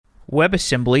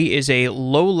WebAssembly is a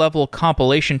low-level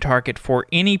compilation target for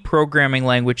any programming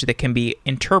language that can be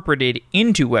interpreted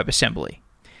into WebAssembly.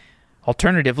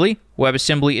 Alternatively,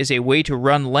 WebAssembly is a way to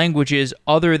run languages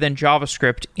other than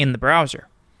JavaScript in the browser.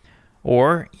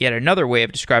 Or, yet another way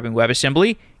of describing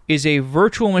WebAssembly is a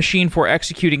virtual machine for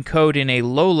executing code in a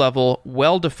low-level,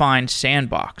 well-defined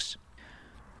sandbox.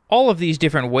 All of these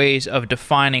different ways of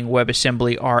defining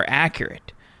WebAssembly are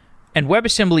accurate. And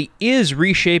WebAssembly is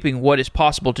reshaping what is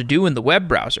possible to do in the web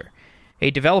browser.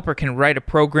 A developer can write a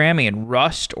program in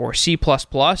Rust or C++,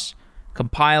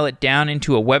 compile it down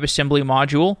into a WebAssembly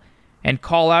module, and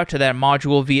call out to that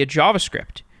module via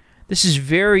JavaScript. This is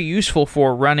very useful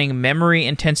for running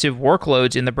memory-intensive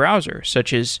workloads in the browser,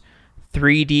 such as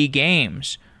 3D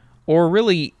games, or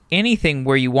really anything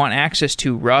where you want access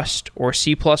to Rust or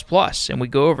C++, and we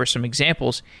go over some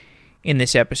examples in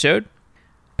this episode.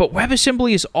 But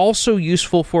WebAssembly is also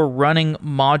useful for running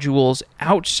modules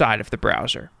outside of the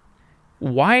browser.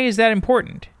 Why is that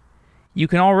important? You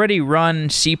can already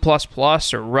run C++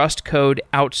 or Rust code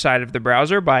outside of the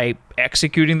browser by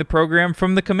executing the program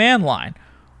from the command line.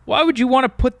 Why would you want to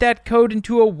put that code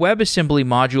into a WebAssembly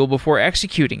module before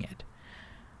executing it?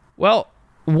 Well,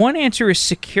 one answer is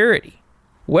security.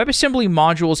 WebAssembly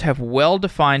modules have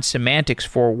well-defined semantics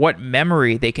for what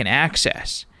memory they can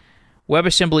access.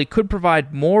 WebAssembly could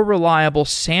provide more reliable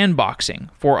sandboxing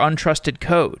for untrusted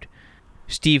code.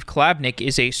 Steve Klabnik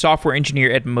is a software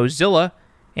engineer at Mozilla,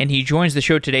 and he joins the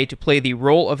show today to play the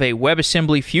role of a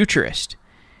WebAssembly futurist.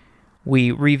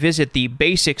 We revisit the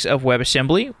basics of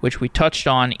WebAssembly, which we touched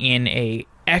on in an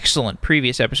excellent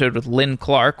previous episode with Lynn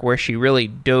Clark, where she really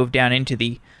dove down into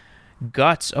the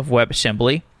guts of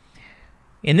WebAssembly.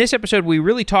 In this episode, we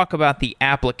really talk about the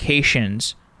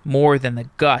applications more than the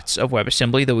guts of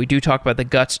WebAssembly, though we do talk about the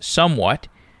guts somewhat.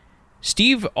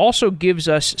 Steve also gives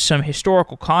us some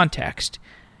historical context,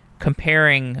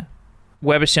 comparing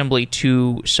WebAssembly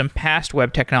to some past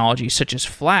web technologies such as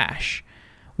Flash.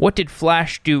 What did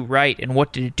Flash do right and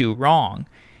what did it do wrong?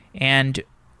 And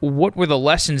what were the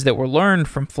lessons that were learned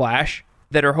from Flash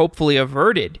that are hopefully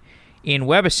averted in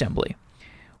WebAssembly?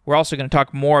 We're also going to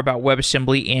talk more about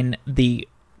WebAssembly in the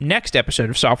next episode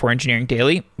of Software Engineering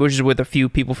Daily, which is with a few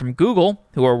people from Google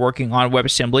who are working on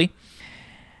WebAssembly.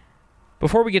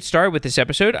 Before we get started with this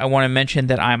episode, I want to mention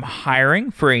that I'm hiring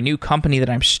for a new company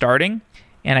that I'm starting,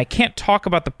 and I can't talk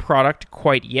about the product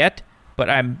quite yet,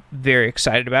 but I'm very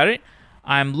excited about it.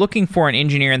 I'm looking for an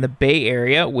engineer in the Bay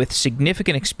Area with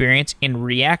significant experience in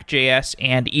React.js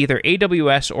and either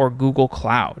AWS or Google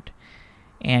Cloud.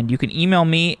 And you can email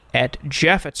me at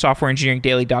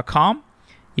jeff@softwareengineeringdaily.com.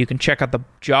 You can check out the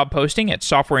job posting at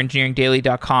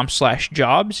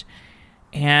softwareengineeringdaily.com/jobs.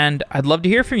 And I'd love to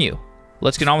hear from you.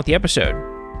 Let's get on with the episode.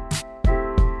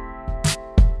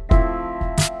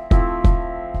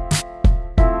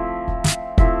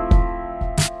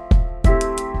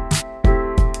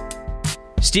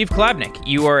 Steve Klabnik,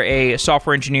 you are a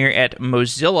software engineer at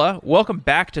Mozilla. Welcome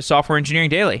back to Software Engineering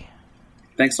Daily.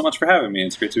 Thanks so much for having me.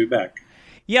 It's great to be back.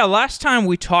 Yeah, last time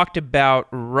we talked about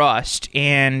Rust,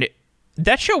 and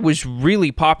that show was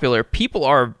really popular. People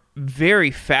are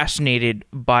very fascinated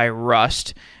by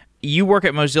Rust. You work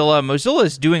at Mozilla. Mozilla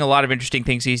is doing a lot of interesting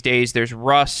things these days. There's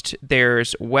Rust,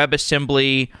 there's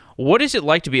WebAssembly. What is it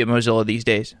like to be at Mozilla these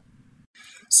days?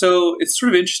 So it's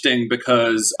sort of interesting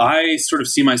because I sort of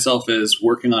see myself as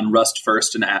working on Rust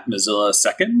first and at Mozilla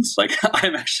second. Like,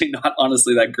 I'm actually not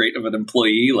honestly that great of an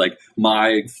employee. Like,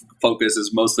 my focus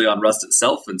is mostly on Rust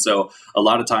itself. And so a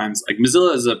lot of times, like,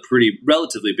 Mozilla is a pretty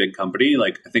relatively big company.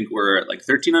 Like, I think we're at like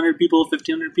 1,300 people,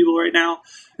 1,500 people right now.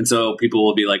 And so people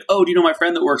will be like, oh, do you know my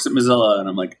friend that works at Mozilla? And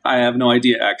I'm like, I have no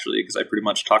idea, actually, because I pretty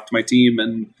much talk to my team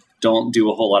and don't do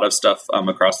a whole lot of stuff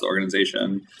across the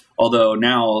organization. Although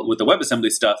now with the WebAssembly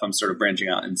stuff, I'm sort of branching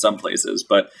out in some places.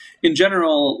 But in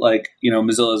general, like,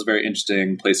 Mozilla is a very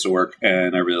interesting place to work,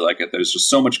 and I really like it. There's just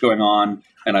so much going on,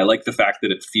 and I like the fact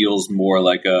that it feels more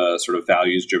like a sort of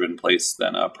values-driven place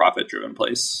than a profit-driven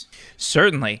place.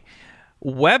 Certainly.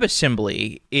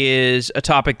 WebAssembly is a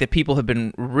topic that people have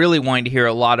been really wanting to hear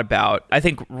a lot about. I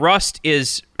think Rust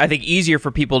is, easier for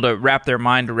people to wrap their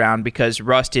mind around because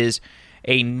Rust is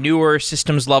a newer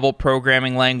systems-level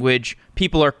programming language.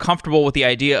 People are comfortable with the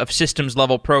idea of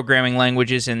systems-level programming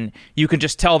languages, and you can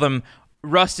just tell them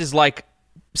Rust is like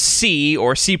C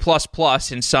or C++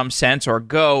 in some sense, or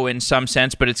Go in some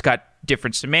sense, but it's got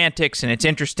different semantics, and it's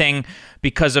interesting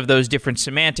because of those different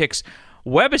semantics.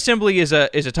 WebAssembly is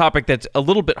a topic that's a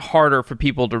little bit harder for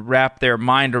people to wrap their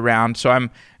mind around, so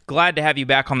I'm glad to have you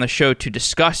back on the show to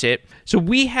discuss it. So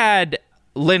we had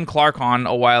Lynn Clark on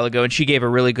a while ago, and she gave a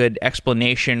really good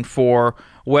explanation for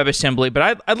WebAssembly.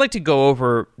 But I'd like to go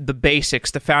over the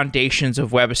basics, the foundations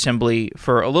of WebAssembly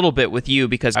for a little bit with you,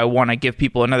 because I want to give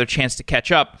people another chance to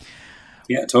catch up.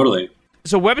 Yeah, totally.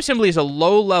 So WebAssembly is a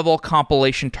low-level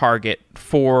compilation target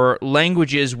for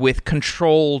languages with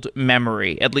controlled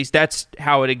memory. At least that's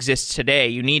how it exists today.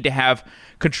 You need to have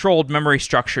controlled memory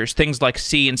structures, things like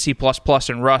C and C++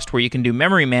 and Rust, where you can do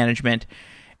memory management.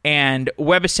 And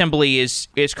WebAssembly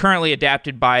is currently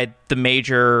adopted by the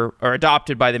major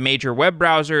web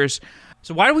browsers.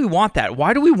 So why do we want that?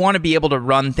 Why do we want to be able to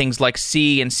run things like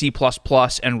C and C++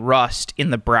 and Rust in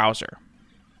the browser?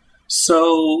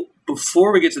 So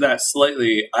before we get to that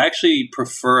slightly, I actually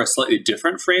prefer a slightly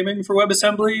different framing for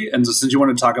WebAssembly. And so since you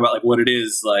want to talk about like what it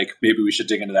is, like maybe we should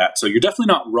dig into that. So you're definitely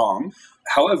not wrong.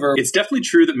 However, it's definitely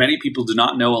true that many people do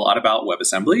not know a lot about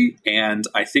WebAssembly. And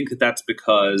I think that that's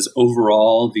because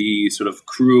overall, the sort of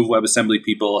crew of WebAssembly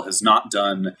people has not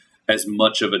done as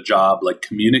much of a job like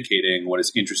communicating what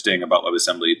is interesting about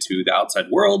WebAssembly to the outside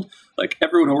world. Like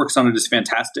everyone who works on it is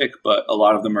fantastic, but a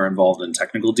lot of them are involved in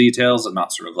technical details and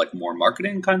not sort of like more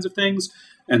marketing kinds of things.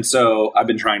 And so I've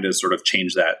been trying to sort of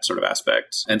change that sort of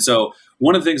aspect. And so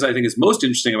one of the things I think is most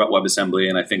interesting about WebAssembly,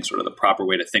 and I think sort of the proper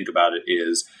way to think about it,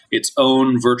 is its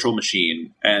own virtual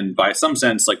machine, and by some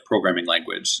sense, like programming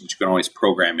language, since you can always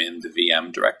program in the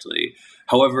VM directly.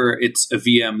 However, it's a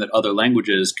VM that other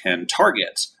languages can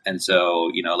target. And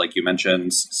so, you know, like you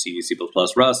mentioned, C, C++,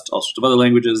 Rust, all sorts of other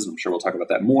languages. I'm sure we'll talk about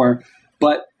that more.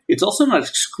 But it's also not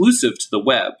exclusive to the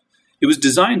web. It was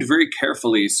designed very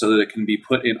carefully so that it can be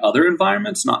put in other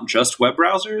environments, not just web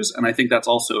browsers. And I think that's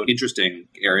also an interesting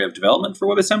area of development for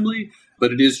WebAssembly.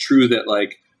 But it is true that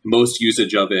like most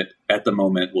usage of it at the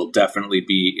moment will definitely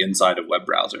be inside of web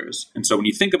browsers. And so when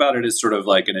you think about it as sort of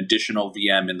like an additional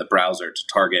VM in the browser to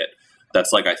target,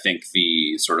 that's like, I think,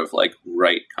 the sort of like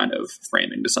right kind of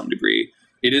framing to some degree.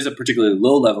 It is a particularly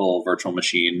low-level virtual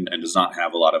machine and does not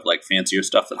have a lot of like fancier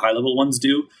stuff that high-level ones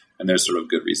do. And there's sort of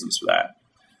good reasons for that.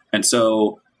 And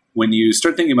so when you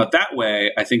start thinking about that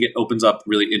way, I think it opens up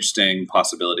really interesting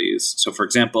possibilities. So for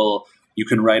example, you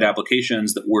can write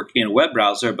applications that work in a web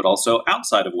browser, but also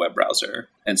outside of a web browser,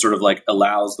 and sort of like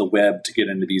allows the web to get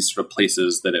into these sort of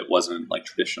places that it wasn't like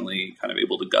traditionally kind of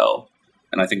able to go.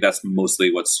 And I think that's mostly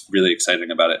what's really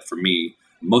exciting about it for me.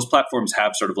 Most platforms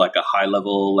have sort of like a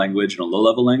high-level language and a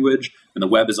low-level language, and the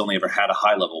web has only ever had a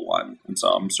high-level one. And so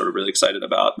I'm sort of really excited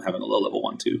about having a low-level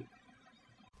one too.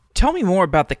 Tell me more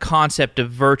about the concept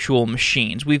of virtual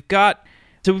machines. We've got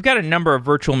a number of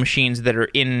virtual machines that are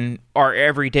in our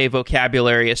everyday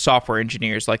vocabulary as software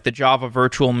engineers, like the Java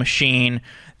virtual machine,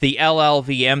 the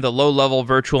LLVM, the low-level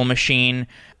virtual machine.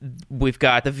 We've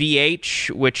got the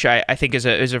VH, which I think is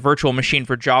a virtual machine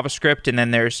for JavaScript, and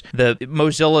then there's the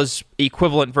Mozilla's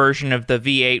equivalent version of the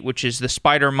V8, which is the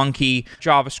SpiderMonkey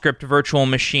JavaScript virtual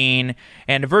machine.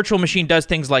 And a virtual machine does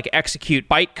things like execute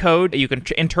bytecode. You can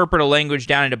interpret a language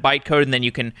down into bytecode, and then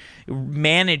you can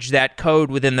manage that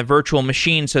code within the virtual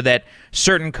machine so that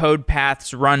certain code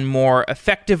paths run more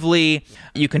effectively.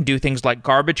 You can do things like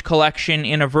garbage collection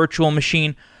in a virtual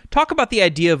machine. Talk about the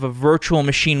idea of a virtual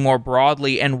machine more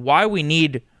broadly and why we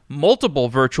need multiple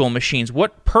virtual machines,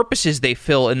 what purposes they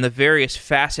fill in the various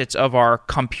facets of our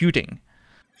computing.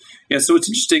 Yeah, so what's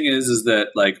interesting is that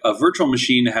like a virtual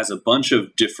machine has a bunch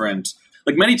of different,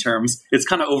 like many terms, it's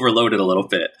kind of overloaded a little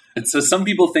bit. And so some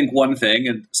people think one thing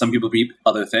and some people think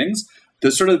other things.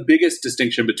 The sort of biggest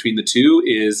distinction between the two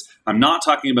is I'm not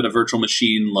talking about a virtual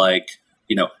machine like,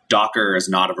 you know, Docker is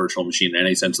not a virtual machine in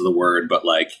any sense of the word, but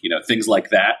like, you know, things like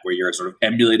that, where you're sort of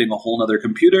emulating a whole other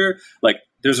computer. Like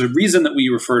there's a reason that we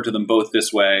refer to them both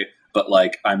this way, but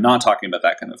like, I'm not talking about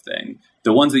that kind of thing.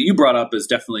 The ones that you brought up is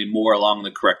definitely more along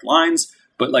the correct lines,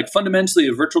 but like fundamentally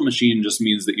a virtual machine just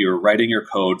means that you're writing your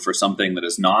code for something that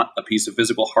is not a piece of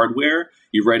physical hardware.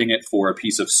 You're writing it for a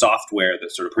piece of software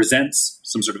that sort of presents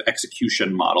some sort of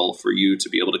execution model for you to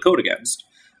be able to code against.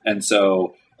 And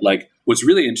so like, what's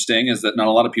really interesting is that not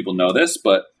a lot of people know this,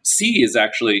 but C is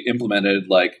actually implemented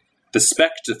like the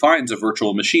spec defines a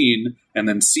virtual machine, and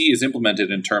then C is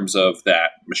implemented in terms of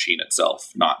that machine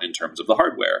itself, not in terms of the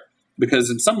hardware.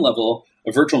 Because in some level,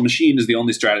 a virtual machine is the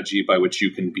only strategy by which you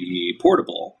can be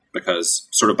portable. Because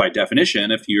sort of by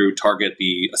definition, if you target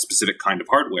a specific kind of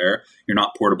hardware, you're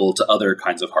not portable to other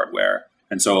kinds of hardware.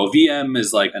 And so a VM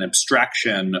is like an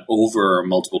abstraction over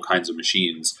multiple kinds of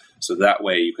machines. So that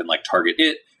way you can like target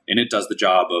it, and it does the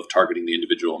job of targeting the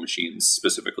individual machines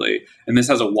specifically. And this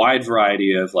has a wide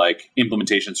variety of like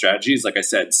implementation strategies. Like I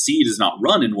said, C does not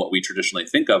run in what we traditionally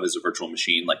think of as a virtual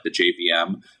machine, like the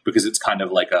JVM, because it's kind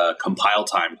of like a compile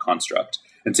time construct.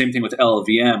 And same thing with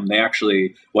LLVM. They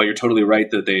actually, while you're totally right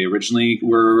that they originally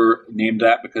were named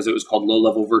that because it was called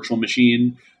low-level virtual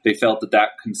machine, they felt that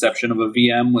conception of a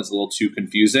VM was a little too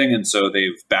confusing, and so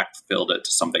they've backfilled it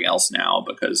to something else now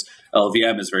because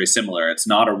LLVM is very similar. It's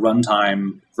not a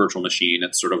runtime virtual machine.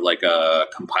 It's sort of like a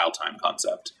compile time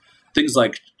concept. Things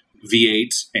like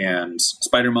V8 and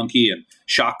SpiderMonkey and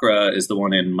Chakra is the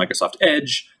one in Microsoft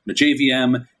Edge, the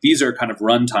JVM. These are kind of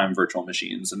runtime virtual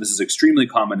machines. And this is extremely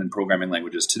common in programming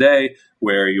languages today,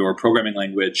 where your programming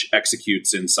language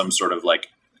executes in some sort of like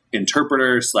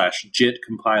interpreter / JIT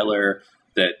compiler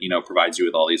that, provides you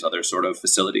with all these other sort of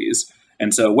facilities.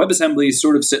 And so WebAssembly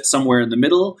sort of sits somewhere in the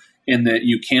middle in that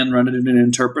you can run it in an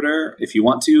interpreter if you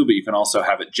want to, but you can also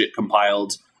have it JIT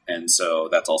compiled. And so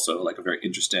that's also like a very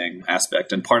interesting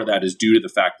aspect. And part of that is due to the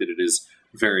fact that it is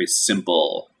a very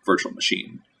simple virtual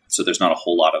machine. So there's not a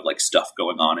whole lot of like stuff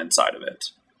going on inside of it.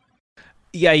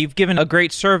 Yeah, you've given a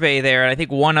great survey there. And I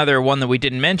think one other one that we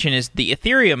didn't mention is the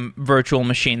Ethereum virtual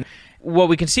machine. What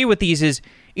we can see with these is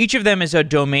each of them is a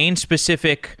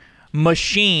domain-specific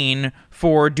machine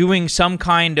for doing some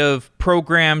kind of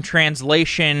program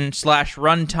translation /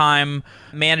 runtime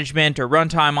management or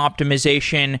runtime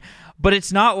optimization. But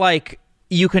it's not like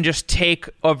you can just take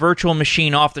a virtual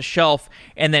machine off the shelf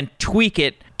and then tweak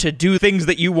it to do things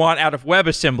that you want out of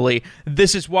WebAssembly.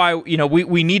 This is why,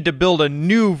 we need to build a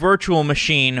new virtual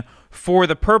machine for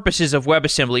the purposes of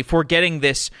WebAssembly, for getting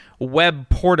this web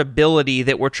portability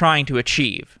that we're trying to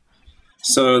achieve.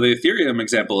 So the Ethereum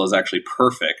example is actually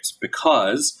perfect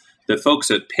because the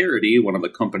folks at Parity, one of the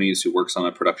companies who works on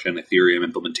a production Ethereum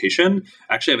implementation,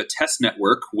 actually have a test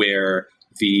network where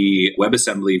the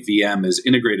WebAssembly VM is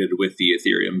integrated with the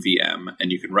Ethereum VM,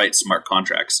 and you can write smart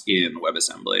contracts in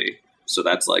WebAssembly. So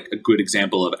that's like a good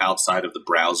example of outside of the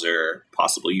browser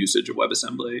possible usage of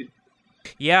WebAssembly.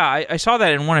 Yeah, I saw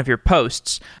that in one of your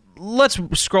posts. Let's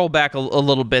scroll back a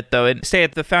little bit, though, and stay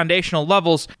at the foundational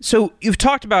levels. So you've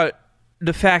talked about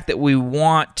the fact that we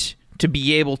want to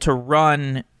be able to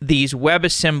run these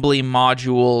WebAssembly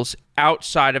modules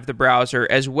outside of the browser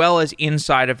as well as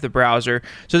inside of the browser.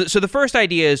 So the first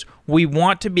idea is we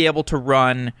want to be able to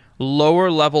run lower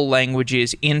level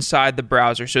languages inside the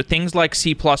browser. So things like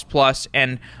C++,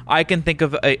 and I can think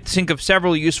of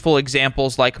several useful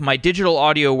examples, like my digital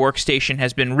audio workstation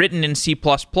has been written in C++,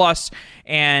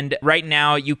 and right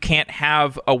now you can't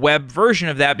have a web version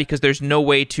of that because there's no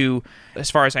way to, as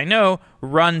far as I know,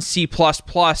 run C++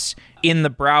 in the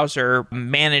browser,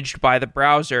 managed by the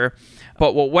browser.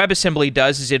 But what WebAssembly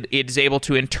does is it is able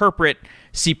to interpret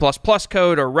C++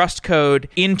 code or Rust code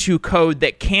into code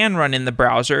that can run in the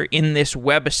browser in this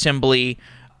WebAssembly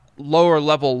lower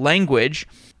level language.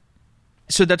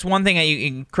 So that's one thing,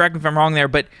 you correct me if I'm wrong there,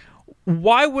 but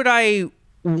why would I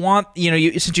want,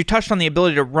 since you touched on the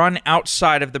ability to run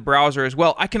outside of the browser as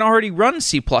well, I can already run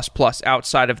C++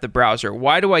 outside of the browser.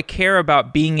 Why do I care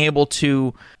about being able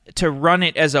to run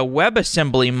it as a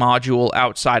WebAssembly module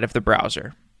outside of the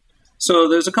browser? So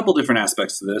there's a couple different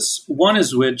aspects to this. One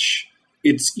is which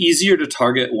it's easier to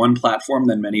target one platform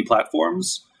than many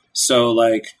platforms. So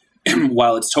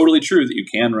while it's totally true that you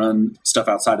can run stuff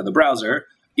outside of the browser,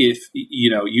 if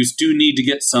you do need to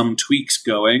get some tweaks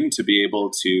going to be able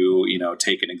to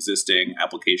take an existing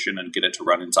application and get it to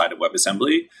run inside of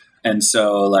WebAssembly. And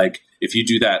so if you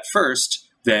do that first,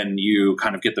 then you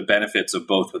kind of get the benefits of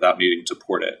both without needing to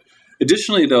port it.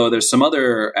 Additionally, though, there's some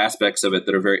other aspects of it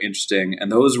that are very interesting,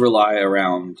 and those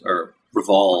revolve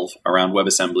around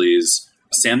WebAssembly's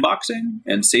sandboxing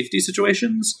and safety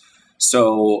situations.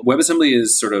 So WebAssembly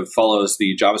follows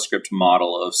the JavaScript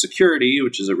model of security,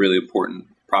 which is a really important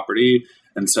property.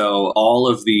 And so all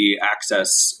of the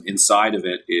access inside of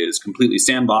it is completely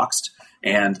sandboxed.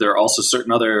 And there are also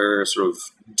certain other sort of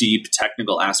deep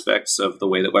technical aspects of the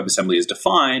way that WebAssembly is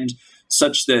defined,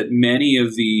 such that many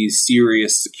of the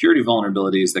serious security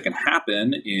vulnerabilities that can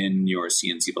happen in your C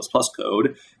and C++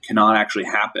 code cannot actually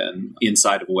happen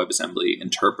inside of a WebAssembly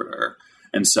interpreter.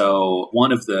 And so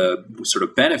one of the sort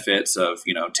of benefits of,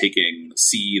 taking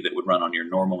C that would run on your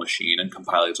normal machine and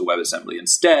compiling it to WebAssembly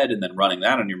instead, and then running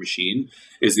that on your machine,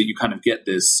 is that you kind of get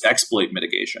this exploit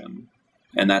mitigation.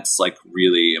 And that's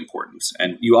really important.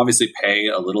 And you obviously pay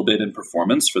a little bit in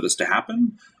performance for this to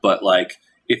happen. But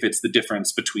if it's the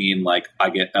difference between I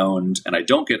get owned and I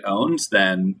don't get owned,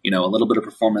 then, a little bit of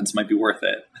performance might be worth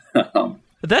it.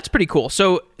 That's pretty cool.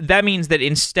 So that means that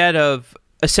instead of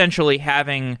essentially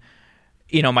having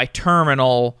my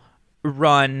terminal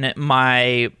run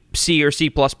my C or C++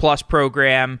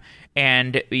 program,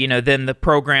 and then the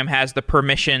program has the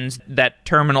permissions that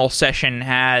terminal session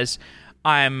has,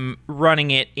 I'm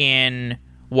running it in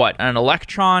an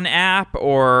Electron app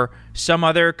or some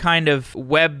other kind of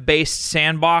web-based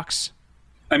sandbox?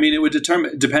 I mean, it would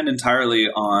depend entirely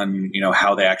on,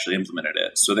 how they actually implemented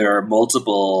it. So there are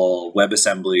multiple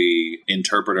WebAssembly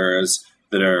interpreters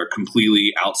that are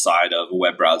completely outside of a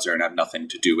web browser and have nothing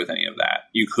to do with any of that.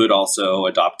 You could also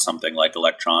adopt something like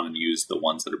Electron and use the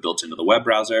ones that are built into the web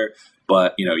browser,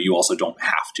 but you also don't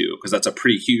have to, because that's a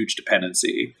pretty huge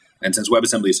dependency. And since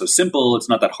WebAssembly is so simple, it's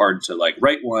not that hard to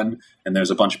write one. And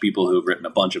there's a bunch of people who've written a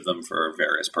bunch of them for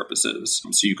various purposes.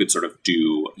 So you could sort of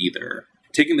do either.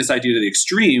 Taking this idea to the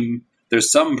extreme,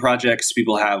 there's some projects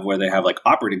people have where they have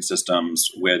operating systems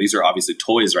where these are obviously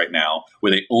toys right now,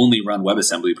 where they only run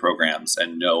WebAssembly programs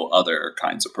and no other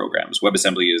kinds of programs.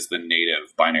 WebAssembly is the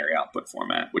native binary output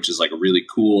format, which is a really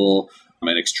cool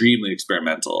and extremely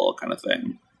experimental kind of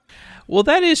thing. Well,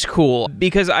 that is cool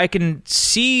because I can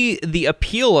see the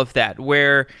appeal of that,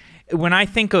 where when I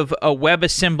think of a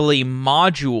WebAssembly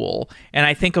module and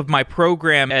I think of my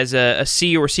program as a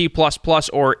C or C++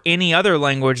 or any other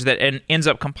language that ends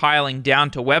up compiling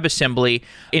down to WebAssembly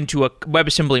into a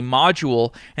WebAssembly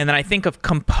module, and then I think of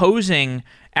composing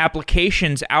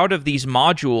applications out of these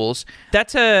modules,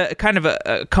 that's a kind of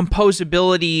a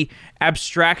composability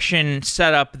abstraction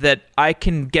setup that I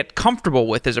can get comfortable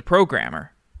with as a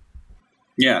programmer.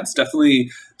 Yeah, it's definitely,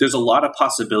 there's a lot of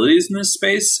possibilities in this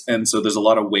space. And so there's a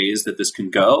lot of ways that this can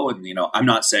go. And, I'm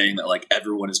not saying that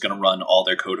everyone is going to run all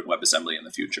their code in WebAssembly in the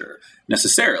future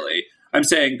necessarily. I'm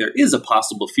saying there is a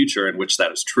possible future in which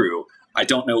that is true. I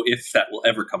don't know if that will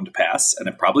ever come to pass, and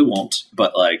it probably won't.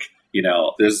 But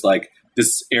there's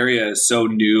this area is so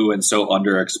new and so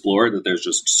underexplored that there's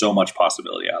just so much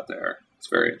possibility out there. It's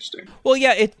very interesting. Well,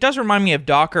 yeah, it does remind me of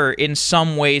Docker in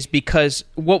some ways, because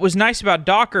what was nice about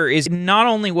Docker is not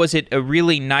only was it a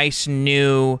really nice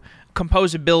new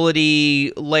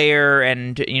composability layer,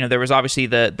 and there was obviously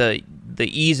the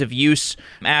ease of use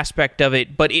aspect of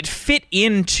it, but it fit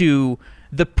into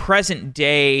the present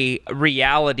day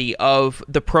reality of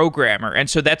the programmer. And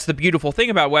so that's the beautiful thing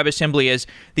about WebAssembly is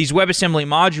these WebAssembly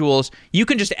modules, you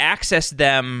can just access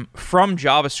them from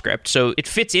JavaScript. So it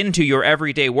fits into your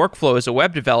everyday workflow as a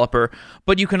web developer,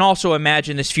 but you can also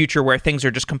imagine this future where things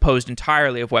are just composed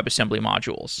entirely of WebAssembly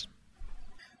modules.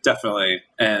 Definitely.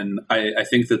 And I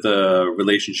think that the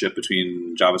relationship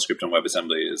between JavaScript and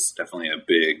WebAssembly is definitely a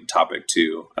big topic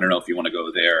too. I don't know if you want to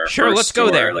go there. Sure, let's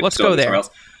go there. Let's go there. Else.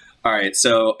 All right.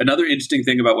 So another interesting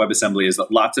thing about WebAssembly is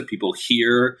that lots of people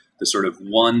hear the sort of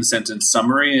one sentence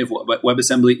summary of what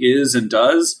WebAssembly is and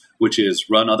does, which is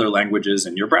run other languages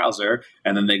in your browser.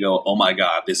 And then they go, oh my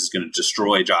God, this is going to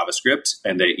destroy JavaScript.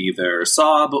 And they either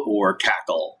sob or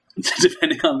cackle,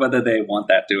 depending on whether they want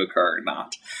that to occur or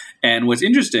not. And what's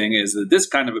interesting is that this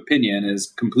kind of opinion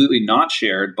is completely not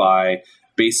shared by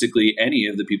basically any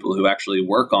of the people who actually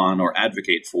work on or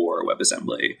advocate for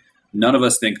WebAssembly. None of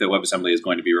us think that WebAssembly is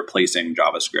going to be replacing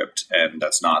JavaScript, and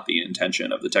that's not the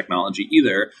intention of the technology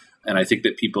either. And I think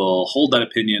that people hold that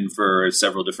opinion for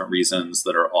several different reasons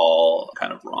that are all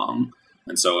kind of wrong.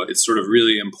 And so it's sort of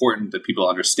really important that people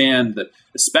understand that,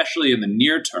 especially in the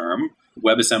near term,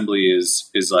 WebAssembly is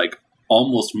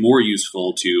almost more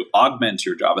useful to augment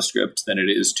your JavaScript than it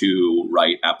is to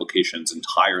write applications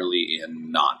entirely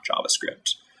in not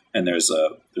JavaScript. And there's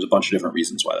a bunch of different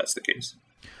reasons why that's the case.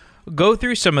 Go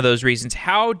through some of those reasons.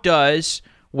 How does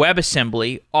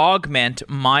WebAssembly augment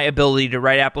my ability to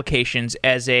write applications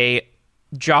as a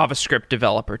JavaScript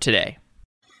developer today?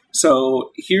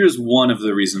 So here's one of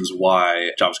the reasons why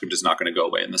JavaScript is not going to go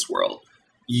away in this world.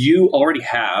 You already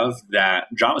have that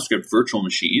JavaScript virtual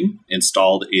machine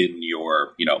installed in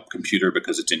your computer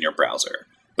because it's in your browser.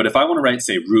 But if I want to write,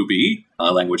 say, Ruby,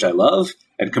 a language I love,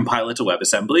 and compile it to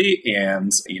WebAssembly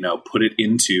and put it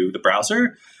into the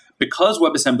browser, because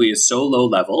WebAssembly is so low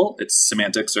level, its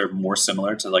semantics are more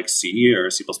similar to C or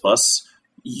C++,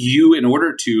 you, in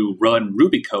order to run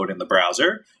Ruby code in the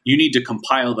browser, you need to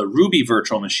compile the Ruby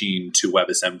virtual machine to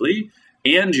WebAssembly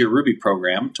and your Ruby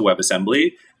program to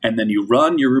WebAssembly, and then you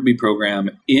run your Ruby program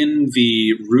in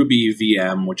the Ruby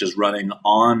VM, which is running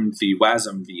on the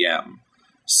WASM VM.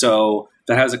 So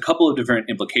that has a couple of different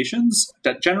implications.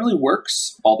 That generally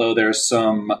works, although there's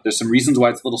some reasons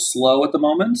why it's a little slow at the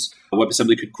moment.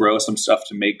 WebAssembly could grow some stuff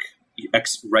to make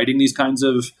writing these kinds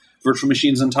of virtual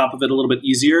machines on top of it a little bit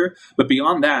easier. But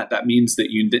beyond that, that means that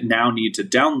you now need to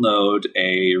download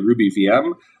a Ruby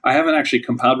VM. I haven't actually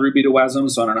compiled Ruby to WASM,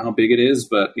 so I don't know how big it is,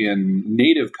 but in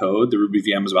native code, the Ruby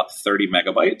VM is about 30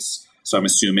 megabytes. So I'm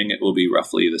assuming it will be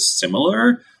roughly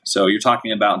similar. So you're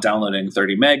talking about downloading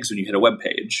 30 megs when you hit a web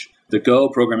page. The Go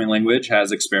programming language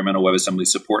has experimental WebAssembly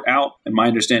support out, and my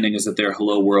understanding is that their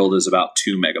hello world is about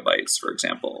 2 megabytes, for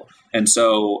example. And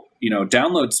so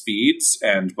download speeds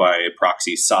and by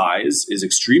proxy size is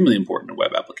extremely important in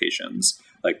web applications.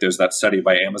 Like there's that study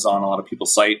by Amazon, a lot of people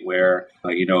cite where,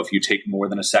 if you take more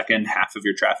than a second, half of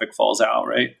your traffic falls out,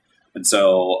 right? And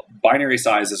so binary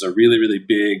size is a really, really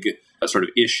big sort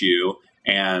of issue.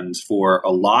 And for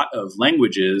a lot of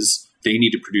languages, they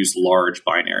need to produce large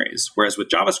binaries. Whereas with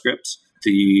JavaScript,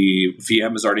 the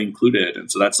VM is already included.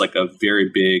 And so that's like a very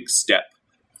big step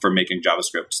for making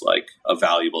JavaScript like a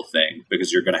valuable thing,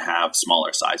 because you're going to have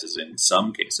smaller sizes in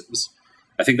some cases.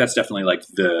 I think that's definitely like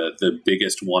the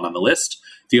biggest one on the list.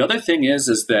 The other thing is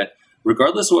that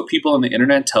regardless of what people on the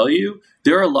internet tell you,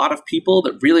 there are a lot of people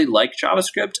that really like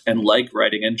JavaScript and like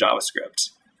writing in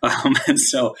JavaScript. And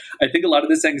so I think a lot of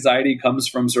this anxiety comes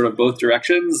from sort of both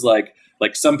directions. Like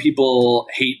some people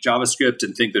hate JavaScript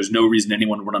and think there's no reason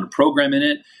anyone would want to program in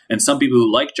it. And some people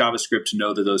who like JavaScript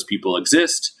know that those people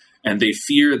exist, and they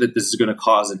fear that this is going to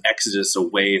cause an exodus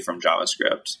away from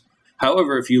JavaScript.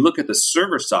 However, if you look at the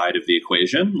server side of the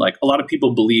equation, like a lot of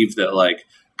people believe that like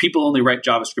people only write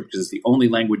JavaScript because it's the only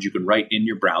language you can write in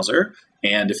your browser.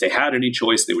 And if they had any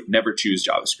choice, they would never choose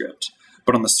JavaScript.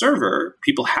 But on the server,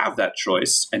 people have that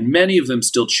choice, and many of them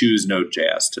still choose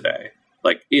Node.js today.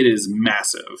 Like it is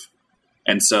massive.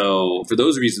 And so for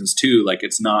those reasons too, like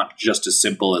it's not just as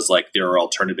simple as like there are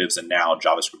alternatives and now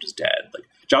JavaScript is dead. Like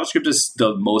JavaScript is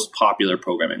the most popular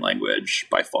programming language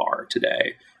by far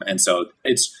today. And so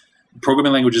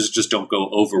programming languages just don't go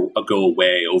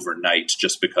away overnight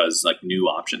just because like new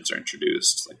options are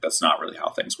introduced. Like that's not really how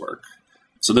things work.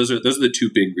 So those are the two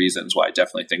big reasons why I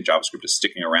definitely think JavaScript is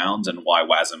sticking around and why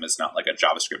WASM is not like a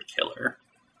JavaScript killer.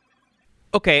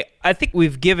 Okay, I think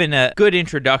we've given a good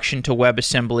introduction to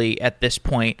WebAssembly at this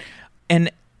point. And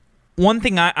one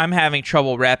thing I'm having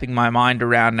trouble wrapping my mind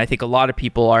around, and I think a lot of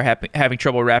people are having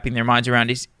trouble wrapping their minds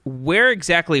around, is where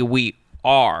exactly we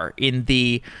are in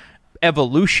the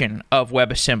evolution of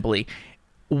WebAssembly.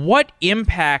 What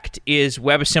impact is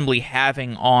WebAssembly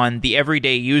having on the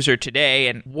everyday user today,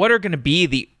 and what are going to be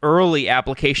the early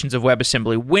applications of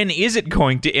WebAssembly? When is it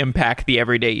going to impact the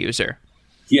everyday user?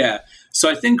 Yeah, so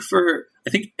I think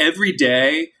every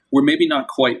day we're maybe not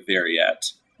quite there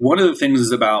yet. One of the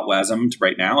things about WASM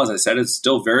right now, as I said, it's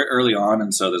still very early on,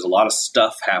 and so there's a lot of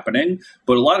stuff happening,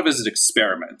 but a lot of it is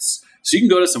experiments. So you can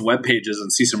go to some web pages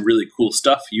and see some really cool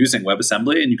stuff using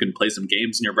WebAssembly, and you can play some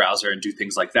games in your browser and do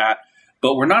things like that.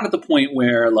 But we're not at the point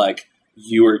where like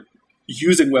you're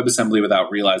using WebAssembly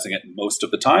without realizing it most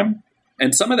of the time.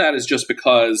 And some of that is just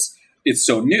because it's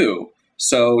so new.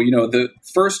 So, the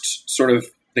first sort of,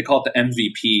 they call it the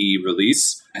MVP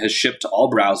release, has shipped to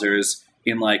all browsers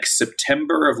in like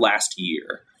September of last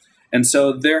year. And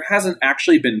so there hasn't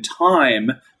actually been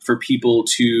time for people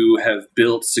to have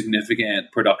built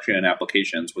significant production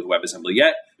applications with WebAssembly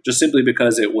yet, just simply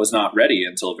because it was not ready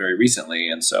until very recently.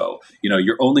 And so,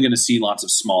 you're only going to see lots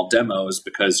of small demos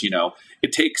because,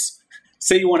 it takes,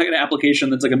 say you want to get an application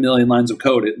that's like 1 million lines of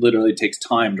code, it literally takes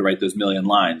time to write those 1 million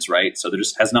lines, right? So there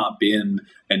just has not been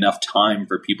enough time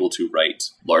for people to write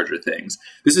larger things.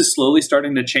 This is slowly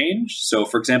starting to change. So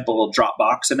for example,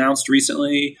 Dropbox announced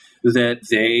recently that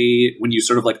when you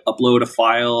sort of like upload a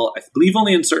file, I believe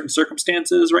only in certain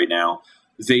circumstances right now,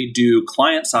 they do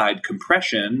client-side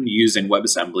compression using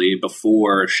WebAssembly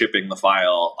before shipping the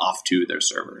file off to their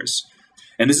servers.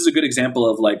 And this is a good example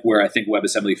of like where I think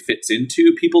WebAssembly fits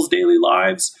into people's daily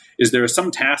lives, is there are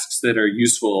some tasks that are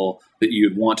useful that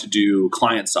you'd want to do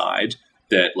client-side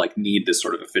that like need this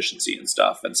sort of efficiency and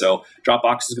stuff. And so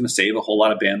Dropbox is going to save a whole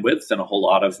lot of bandwidth and a whole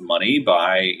lot of money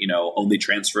by, only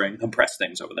transferring compressed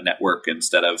things over the network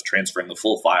instead of transferring the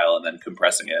full file and then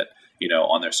compressing it,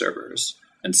 on their servers.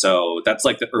 And so that's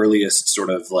like the earliest sort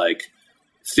of like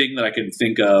thing that I can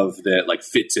think of that like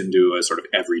fits into a sort of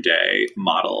everyday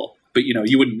model. But,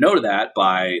 you wouldn't know that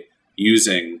by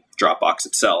using Dropbox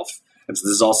itself. And so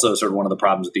this is also sort of one of the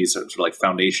problems with these sort of like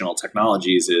foundational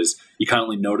technologies is you kind of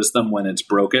only notice them when it's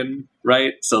broken,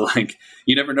 right? So like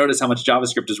you never notice how much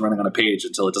JavaScript is running on a page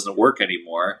until it doesn't work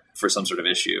anymore for some sort of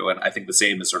issue. And I think the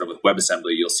same is sort of with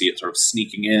WebAssembly. You'll see it sort of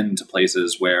sneaking into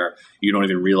places where you don't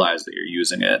even realize that you're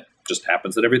using it. It just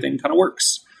happens that everything kind of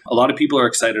works. A lot of people are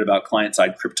excited about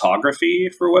client-side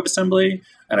cryptography for WebAssembly,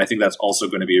 and I think that's also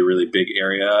going to be a really big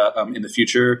area in the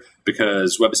future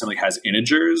because WebAssembly has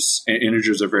integers, and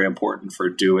integers are very important for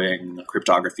doing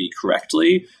cryptography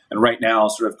correctly. And right now,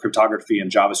 sort of cryptography in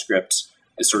JavaScript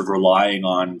is sort of relying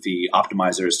on the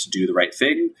optimizers to do the right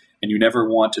thing, and you never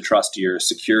want to trust your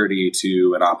security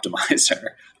to an optimizer.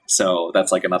 So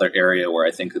that's like another area where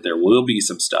I think that there will be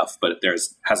some stuff, but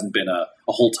hasn't been a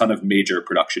whole ton of major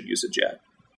production usage yet.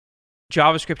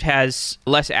 JavaScript has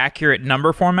less accurate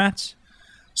number formats?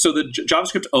 So the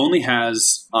JavaScript only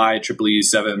has IEEE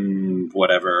 7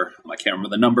 whatever. I can't remember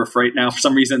the number for right now for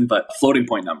some reason, but floating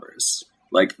point numbers.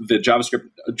 Like the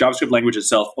JavaScript language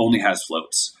itself only has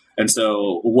floats. And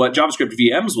so what JavaScript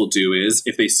VMs will do is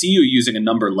if they see you using a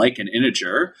number like an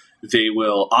integer, they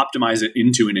will optimize it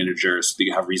into an integer so that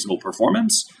you have reasonable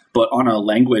performance. But on a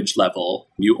language level,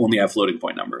 you only have floating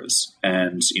point numbers.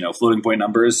 And, floating point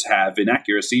numbers have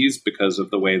inaccuracies because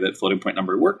of the way that floating point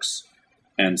number works.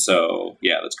 And so,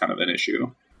 yeah, that's kind of an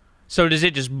issue. So does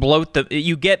it just bloat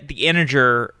you get the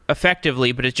integer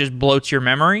effectively, but it just bloats your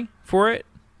memory for it?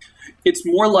 It's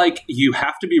more like you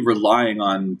have to be relying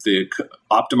on the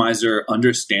optimizer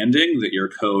understanding that your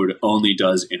code only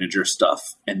does integer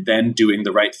stuff and then doing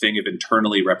the right thing of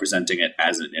internally representing it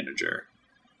as an integer.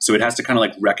 So it has to kind of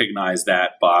like recognize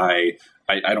that by,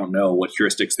 I don't know what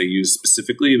heuristics they use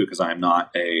specifically because I'm not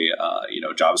a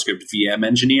JavaScript VM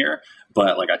engineer,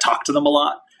 but like I talk to them a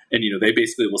lot. And, they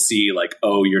basically will see like,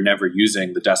 oh, you're never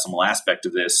using the decimal aspect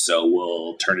of this, so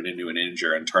we'll turn it into an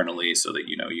integer internally so that,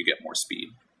 you get more speed.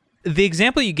 The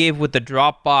example you gave with the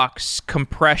Dropbox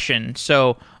compression,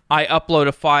 so I upload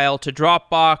a file to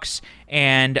Dropbox,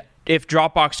 and if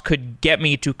Dropbox could get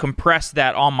me to compress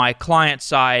that on my client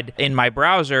side in my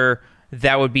browser,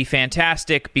 that would be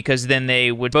fantastic because then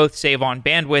they would both save on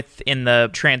bandwidth in the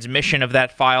transmission of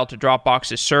that file to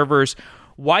Dropbox's servers.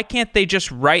 Why can't they just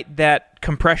write that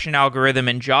compression algorithm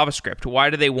in JavaScript?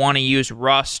 Why do they want to use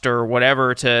Rust or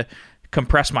whatever to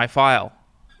compress my file?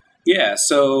 Yeah,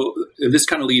 so this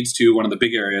kind of leads to one of the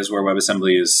big areas where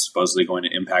WebAssembly is supposedly going to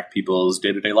impact people's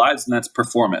day-to-day lives, and that's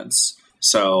performance.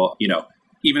 So,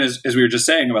 even as we were just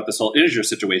saying about this whole integer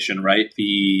situation, right,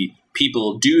 the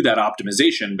people do that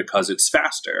optimization because it's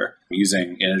faster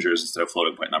using integers instead of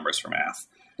floating point numbers for math.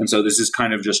 And so this is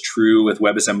kind of just true with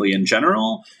WebAssembly in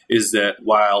general, is that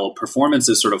while performance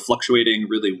is sort of fluctuating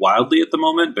really wildly at the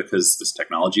moment because this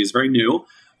technology is very new,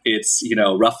 it's,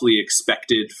 roughly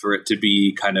expected for it to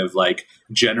be kind of like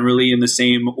generally in the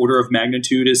same order of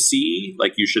magnitude as C.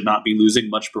 Like you should not be losing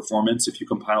much performance if you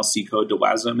compile C code to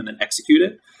WASM and then execute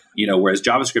it. Whereas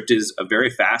JavaScript is a very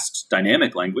fast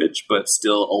dynamic language, but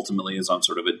still ultimately is on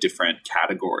sort of a different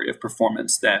category of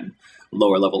performance than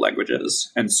lower level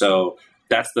languages. And so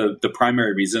that's the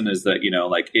primary reason is that,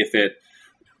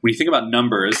 when you think about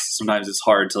numbers, sometimes it's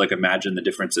hard to like imagine the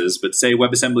differences, but say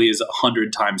WebAssembly is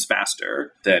 100 times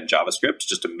faster than JavaScript,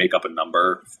 just to make up a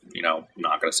number. I'm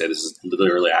not going to say this is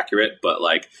literally accurate, but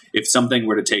like if something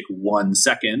were to take 1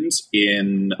 second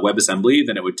in WebAssembly,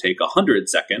 then it would take 100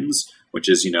 seconds, which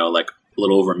is, like a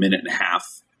little over a minute and a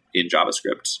half in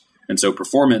JavaScript. And so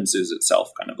performance is itself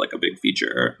kind of like a big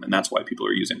feature. And that's why people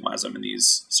are using WASM in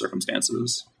these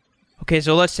circumstances. Okay,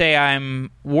 so let's say I'm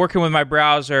working with my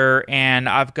browser and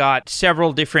I've got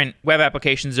several different web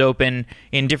applications open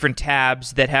in different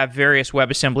tabs that have various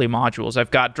WebAssembly modules. I've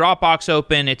got Dropbox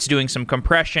open, it's doing some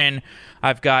compression.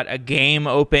 I've got a game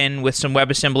open with some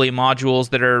WebAssembly modules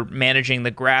that are managing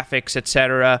the graphics,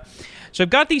 etc. So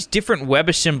I've got these different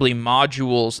WebAssembly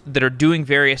modules that are doing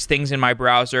various things in my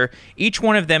browser. Each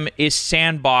one of them is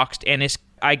sandboxed and is,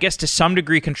 I guess, to some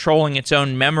degree controlling its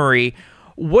own memory.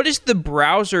 What is the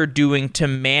browser doing to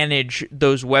manage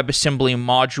those WebAssembly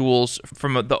modules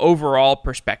from the overall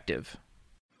perspective?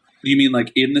 You mean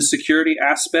like in the security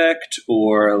aspect,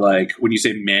 or like when you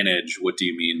say manage, what do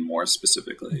you mean more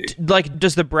specifically? Like,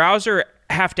 does the browser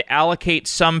have to allocate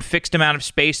some fixed amount of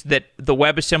space that the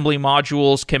WebAssembly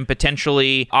modules can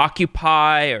potentially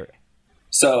occupy?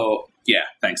 So, yeah,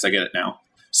 thanks. I get it now.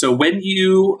 So when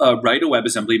you write a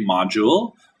WebAssembly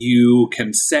module, you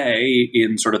can say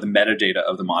in sort of the metadata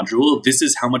of the module, this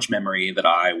is how much memory that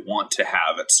I want to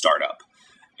have at startup.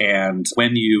 And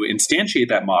when you instantiate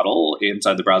that model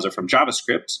inside the browser from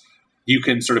JavaScript, you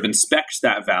can sort of inspect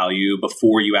that value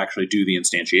before you actually do the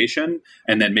instantiation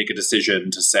and then make a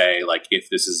decision to say, like, if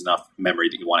this is enough memory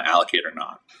that you want to allocate or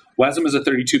not. WASM is a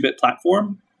 32-bit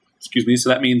platform. So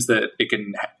that means that it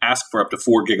can ask for up to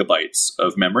 4 gigabytes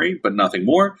of memory, but nothing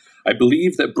more. I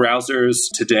believe that browsers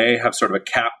today have sort of a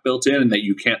cap built in and that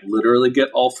you can't literally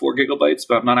get all 4 gigabytes,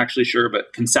 but I'm not actually sure.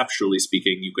 But conceptually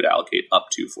speaking, you could allocate up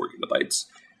to 4 gigabytes.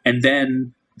 And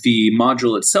then the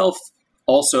module itself,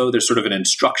 also, there's sort of an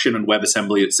instruction in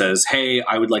WebAssembly that says, hey,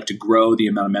 I would like to grow the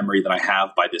amount of memory that I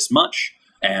have by this much.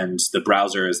 And the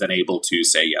browser is then able to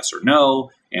say yes or no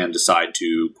and decide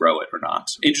to grow it or not.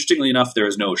 Interestingly enough, there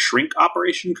is no shrink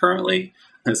operation currently.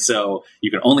 And so you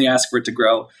can only ask for it to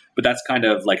grow, but that's kind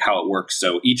of like how it works.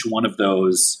 So each one of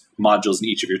those modules in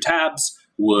each of your tabs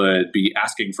would be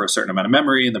asking for a certain amount of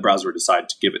memory, and the browser would decide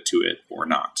to give it to it or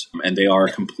not. And they are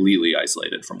completely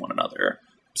isolated from one another.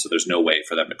 So there's no way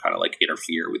for them to kind of like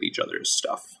interfere with each other's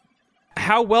stuff.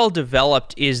 how well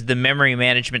developed is the memory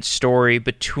management story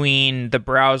between the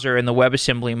browser and the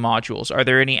WebAssembly modules? Are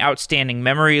there any outstanding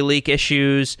memory leak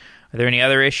issues? Are there any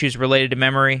other issues related to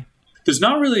memory? There's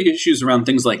not really issues around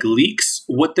things like leaks.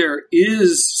 What there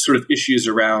is sort of issues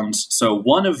around, so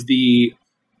one of the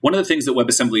things that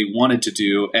WebAssembly wanted to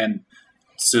do, and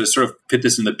to sort of fit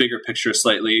this in the bigger picture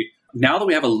slightly, now that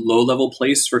we have a low-level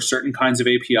place for certain kinds of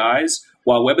APIs,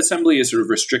 while WebAssembly is sort of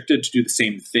restricted to do the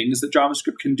same things that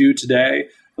JavaScript can do today,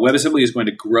 WebAssembly is going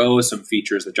to grow some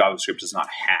features that JavaScript does not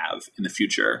have in the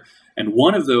future. And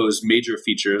one of those major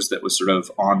features that was sort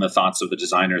of on the thoughts of the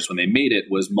designers when they made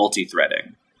it was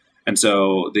multi-threading. And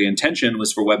so the intention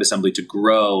was for WebAssembly to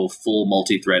grow full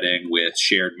multi-threading with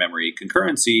shared memory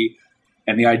concurrency.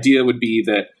 And the idea would be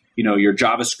that, your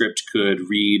JavaScript could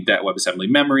read that WebAssembly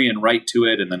memory and write to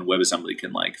it, and then WebAssembly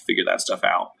can figure that stuff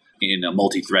out in a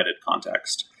multi-threaded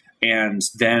context. And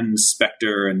then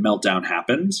Spectre and Meltdown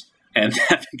happened, and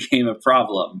that became a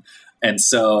problem. And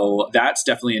so that's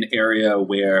definitely an area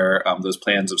where those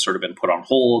plans have sort of been put on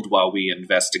hold while we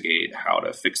investigate how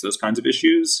to fix those kinds of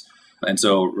issues. And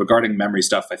so regarding memory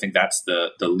stuff, I think that's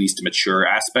the least mature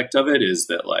aspect of it, is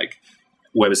that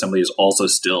WebAssembly is also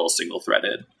still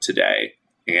single-threaded today.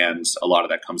 And a lot of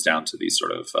that comes down to these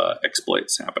sort of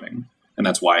exploits happening. And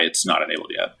that's why it's not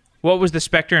enabled yet. What was the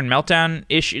Spectre and Meltdown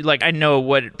issue? I know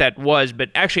what that was, but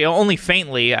actually only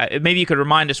faintly. Maybe you could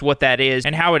remind us what that is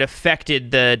and how it affected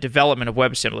the development of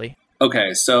WebAssembly. Okay,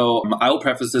 so I will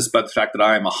preface this by the fact that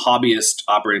I am a hobbyist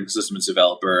operating systems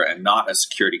developer and not a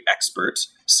security expert.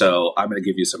 So I'm going to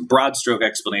give you some broad stroke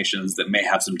explanations that may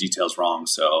have some details wrong.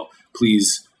 So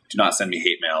please do not send me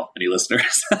hate mail, any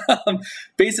listeners.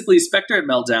 Basically, Spectre and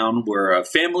Meltdown were a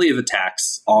family of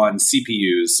attacks on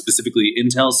CPUs, specifically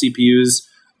Intel CPUs,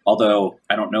 although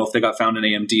I don't know if they got found in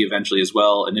AMD eventually as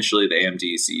well. Initially, the AMD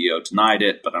CEO denied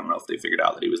it, but I don't know if they figured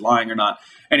out that he was lying or not.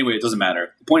 Anyway, it doesn't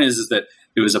matter. The point is that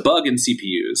it was a bug in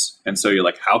CPUs. And so you're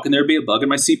like, how can there be a bug in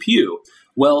my CPU?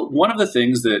 Well, one of the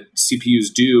things that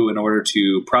CPUs do in order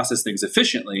to process things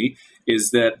efficiently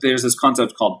is that there's this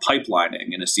concept called pipelining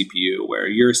in a CPU, where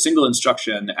your single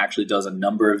instruction actually does a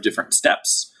number of different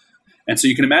steps. And so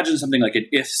you can imagine something like an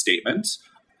if statement.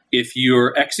 If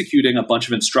you're executing a bunch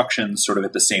of instructions sort of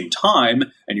at the same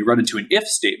time and you run into an if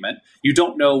statement, you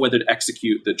don't know whether to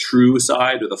execute the true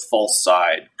side or the false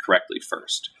side correctly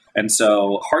first. And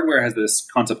so hardware has this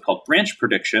concept called branch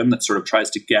prediction that sort of tries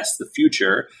to guess the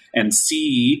future and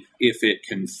see if it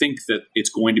can think that it's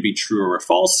going to be true or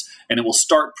false, and it will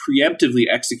start preemptively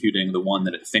executing the one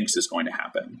that it thinks is going to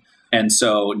happen. And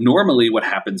so normally what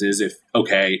happens is it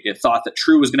thought that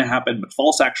true was going to happen, but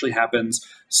false actually happens.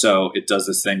 So it does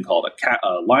this thing called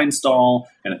a line stall,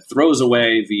 and it throws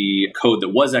away the code that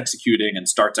was executing and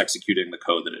starts executing the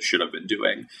code that it should have been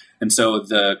doing. And so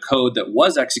the code that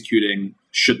was executing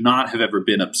should not have ever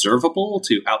been observable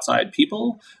to outside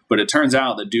people. But it turns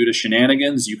out that due to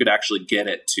shenanigans, you could actually get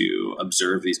it to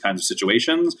observe these kinds of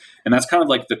situations. And that's kind of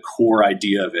the core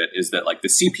idea of it, is that the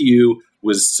CPU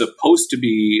was supposed to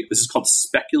be, this is called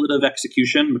speculative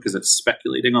execution, because it's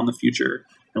speculating on the future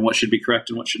and what should be correct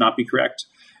and what should not be correct.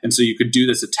 And so you could do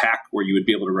this attack where you would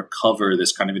be able to recover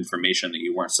this kind of information that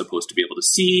you weren't supposed to be able to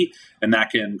see, and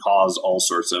that can cause all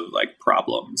sorts of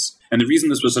problems. And the reason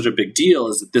this was such a big deal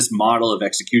is that this model of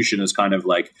execution is kind of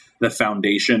the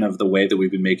foundation of the way that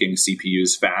we've been making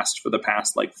CPUs fast for the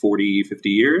past 40, 50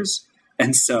 years.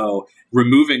 And so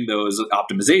removing those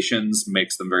optimizations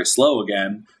makes them very slow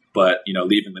again, but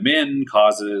leaving them in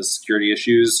causes security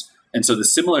issues. And so the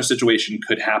similar situation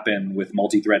could happen with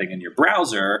multi-threading in your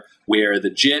browser, where the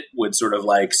JIT would sort of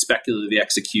speculatively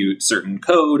execute certain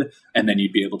code, and then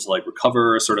you'd be able to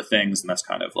recover sort of things. And that's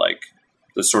kind of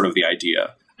the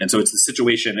idea. And so it's the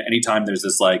situation anytime there's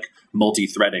this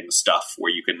multi-threading stuff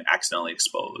where you can accidentally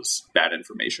expose bad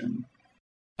information.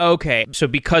 Okay, so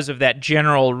because of that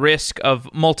general risk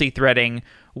of multi-threading,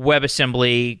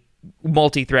 WebAssembly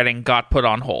multi-threading got put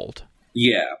on hold.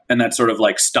 Yeah, and that sort of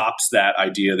stops that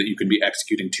idea that you can be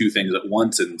executing two things at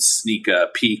once and sneak a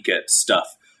peek at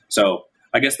stuff. So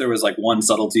I guess there was one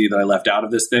subtlety that I left out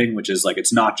of this thing, which is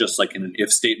it's not just in an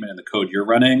if statement in the code you're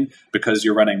running, because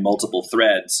you're running multiple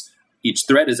threads. Each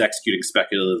thread is executing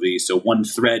speculatively, so one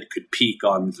thread could peek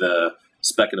on the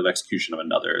speculative execution of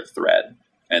another thread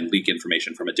and leak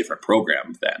information from a different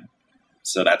program then.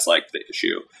 So that's the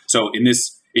issue. So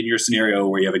in your scenario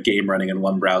where you have a game running in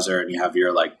one browser and you have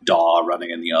your DAW running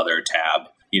in the other tab,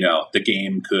 the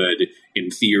game could,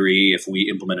 in theory, if we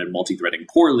implemented multi-threading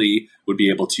poorly, would be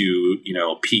able to,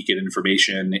 peek at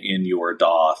information in your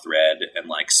DAW thread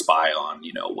and spy on,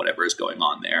 whatever is going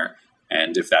on there.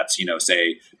 And if that's,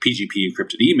 say PGP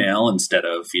encrypted email instead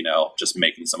of, just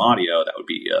making some audio, that would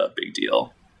be a big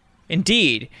deal.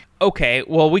 Indeed. Okay,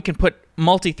 well, we can put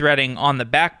multi-threading on the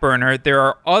back burner. There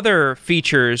are other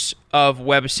features of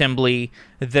WebAssembly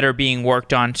that are being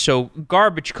worked on. So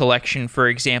garbage collection, for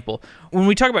example. When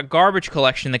we talk about garbage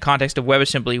collection in the context of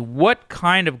WebAssembly, what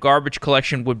kind of garbage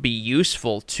collection would be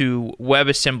useful to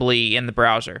WebAssembly in the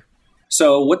browser?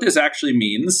 So what this actually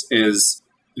means is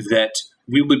that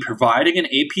we will be providing an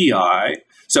API.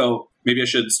 So maybe I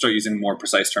should start using more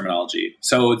precise terminology.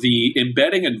 So the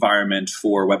embedding environment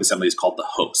for WebAssembly is called the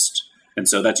host. And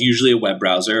so that's usually a web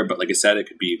browser, but like I said, it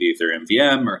could be the Ethereum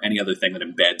VM or any other thing that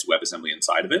embeds WebAssembly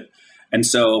inside of it. And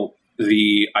so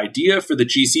the idea for the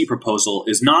GC proposal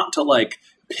is not to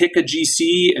pick a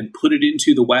GC and put it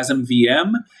into the WASM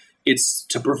VM. It's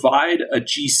to provide a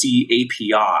GC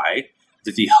API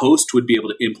that the host would be able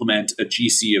to implement a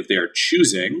GC of their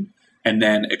choosing and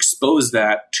then expose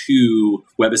that to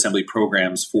WebAssembly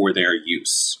programs for their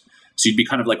use. So you'd be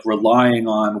kind of relying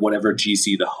on whatever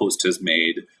GC the host has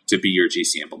made to be your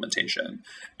GC implementation.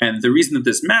 And the reason that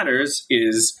this matters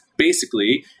is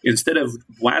basically, instead of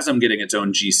WASM getting its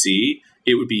own GC,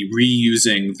 it would be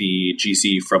reusing the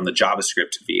GC from the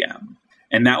JavaScript VM.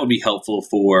 And that would be helpful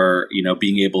for,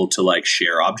 being able to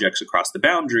share objects across the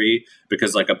boundary,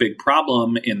 because a big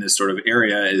problem in this sort of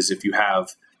area is if you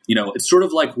have, it's sort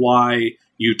of like why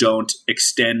you don't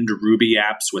extend Ruby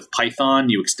apps with Python,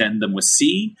 you extend them with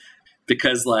C,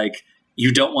 because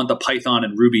you don't want the Python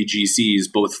and Ruby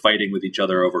GCs both fighting with each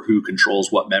other over who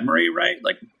controls what memory, right?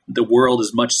 The world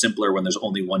is much simpler when there's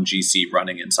only one GC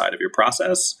running inside of your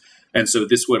process. And so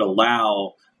this would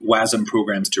allow WASM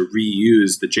programs to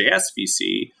reuse the JS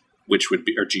VC, which would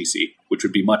be, or GC, which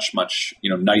would be much, much,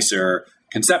 nicer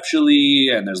conceptually,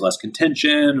 and there's less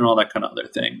contention and all that kind of other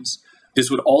things. This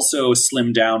would also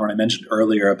slim down what I mentioned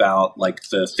earlier about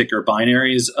the thicker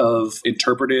binaries of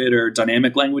interpreted or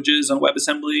dynamic languages on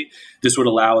WebAssembly. This would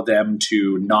allow them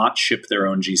to not ship their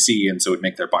own GC, and so it would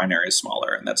make their binaries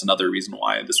smaller. And that's another reason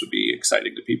why this would be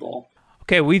exciting to people.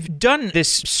 Okay, we've done this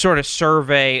sort of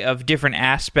survey of different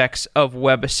aspects of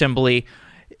WebAssembly.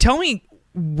 Tell me,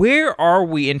 where are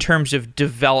we in terms of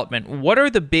development? What are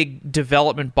the big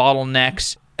development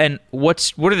bottlenecks? And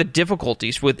what are the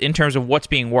difficulties in terms of what's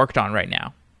being worked on right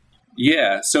now?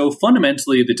 Yeah, so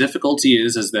fundamentally, the difficulty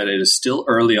is that it is still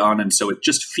early on, and so it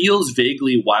just feels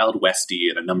vaguely Wild Westy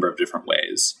in a number of different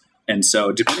ways. And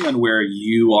so depending on where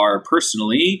you are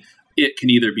personally, it can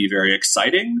either be very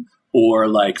exciting or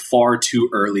far too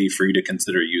early for you to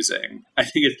consider using. I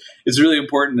think it's really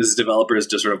important as developers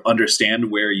to sort of understand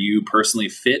where you personally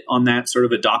fit on that sort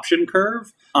of adoption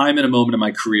curve. I'm in a moment in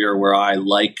my career where I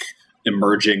like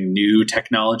emerging new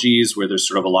technologies where there's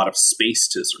sort of a lot of space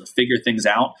to sort of figure things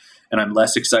out. And I'm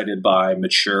less excited by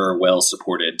mature,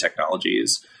 well-supported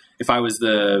technologies. If I was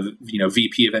the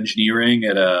VP of engineering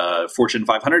at a Fortune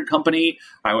 500 company,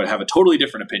 I would have a totally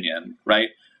different opinion, right?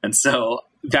 And so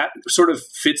that sort of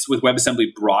fits with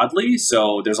WebAssembly broadly.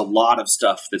 So there's a lot of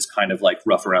stuff that's kind of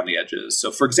rough around the edges.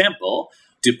 So for example,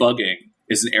 debugging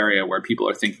is an area where people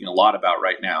are thinking a lot about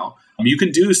right now. You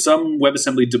can do some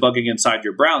WebAssembly debugging inside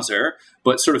your browser,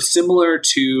 but sort of similar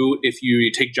to if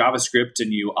you take JavaScript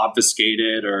and you obfuscate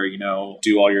it or,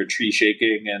 do all your tree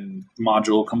shaking and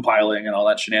module compiling and all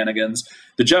that shenanigans,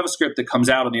 the JavaScript that comes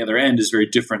out on the other end is very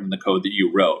different than the code that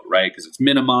you wrote, right? Because it's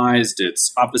minimized,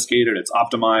 it's obfuscated, it's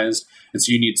optimized. And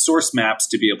so you need source maps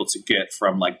to be able to get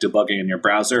from debugging in your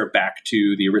browser back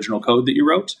to the original code that you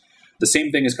wrote. The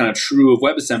same thing is kind of true of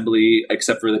WebAssembly,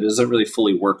 except for that it doesn't really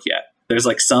fully work yet. There's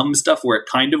some stuff where it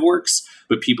kind of works,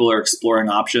 but people are exploring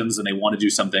options and they want to do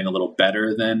something a little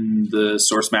better than the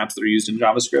source maps that are used in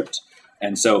JavaScript.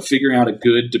 And so figuring out a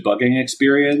good debugging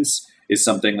experience is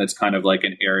something that's kind of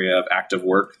an area of active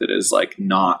work that is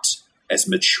not as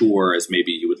mature as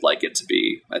maybe you would like it to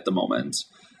be at the moment.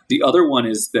 The other one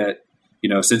is that,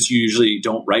 since you usually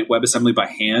don't write WebAssembly by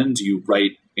hand, you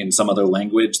write in some other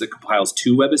language that compiles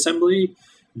to WebAssembly.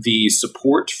 The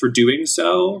support for doing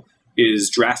so is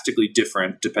drastically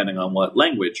different depending on what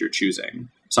language you're choosing.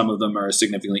 Some of them are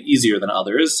significantly easier than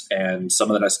others, and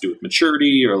some of that has to do with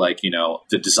maturity or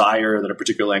the desire that a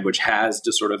particular language has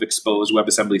to sort of expose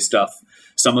WebAssembly stuff.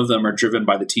 Some of them are driven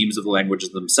by the teams of the languages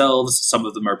themselves. Some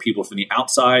of them are people from the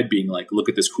outside being look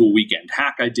at this cool weekend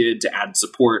hack I did to add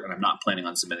support, and I'm not planning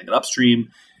on submitting it upstream.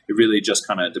 It really just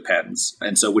kind of depends.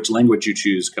 And so which language you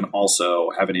choose can also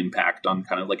have an impact on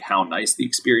kind of how nice the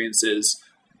experience is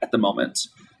at the moment.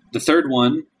 The third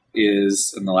one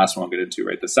is, and the last one I'll get into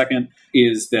right this second,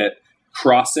 is that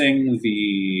crossing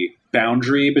the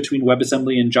boundary between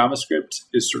WebAssembly and JavaScript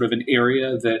is sort of an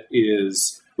area that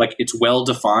is like it's well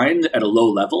defined at a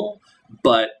low level,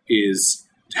 but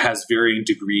has varying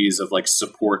degrees of like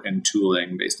support and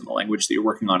tooling based on the language that you're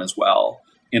working on as well.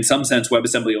 In some sense,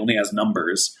 WebAssembly only has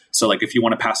numbers. So like if you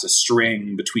want to pass a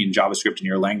string between JavaScript and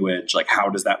your language, like how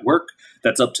does that work?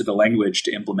 That's up to the language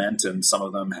to implement. And some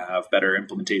of them have better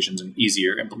implementations and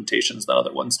easier implementations than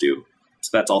other ones do. So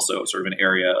that's also sort of an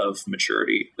area of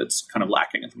maturity that's kind of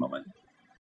lacking at the moment.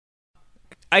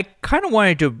 I kind of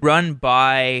wanted to run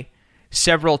by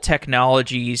several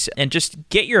technologies and just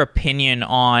get your opinion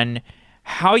on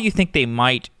how you think they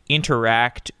might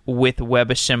interact with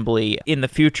WebAssembly in the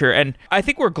future. And I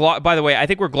think by the way, I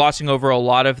think we're glossing over a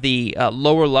lot of the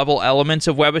lower level elements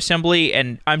of WebAssembly.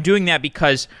 And I'm doing that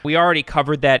because we already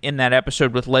covered that in that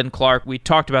episode with Len Clark. We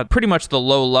talked about pretty much the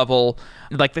low level,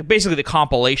 like basically the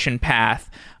compilation path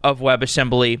of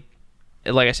WebAssembly.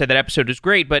 Like I said, that episode is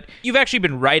great, but you've actually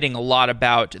been writing a lot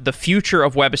about the future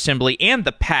of WebAssembly and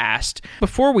the past.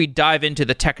 Before we dive into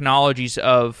the technologies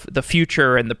of the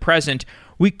future and the present,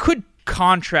 we could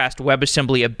contrast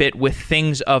WebAssembly a bit with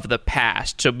things of the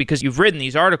past. So because you've written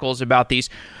these articles about these,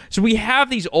 so we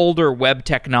have these older web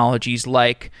technologies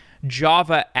like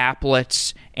Java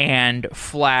applets and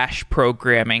Flash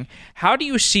programming. How do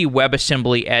you see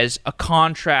WebAssembly as a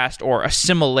contrast or a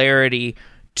similarity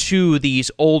to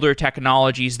these older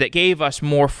technologies that gave us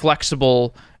more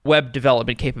flexible web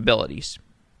development capabilities?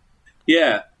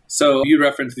 Yeah. So you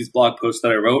referenced these blog posts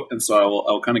that I wrote, and so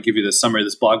I'll kind of give you the summary of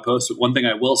this blog post. One thing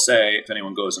I will say, if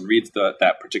anyone goes and reads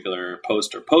that particular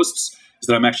post or posts, is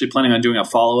that I'm actually planning on doing a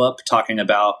follow-up talking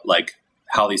about like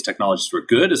how these technologies were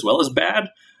good as well as bad.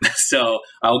 So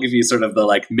I'll give you sort of the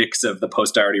like mix of the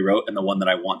post I already wrote and the one that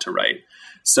I want to write.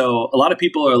 So a lot of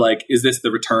people are like, is this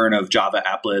the return of Java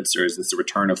applets, or is this the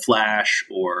return of Flash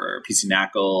or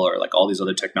PCNackle or like all these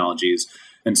other technologies?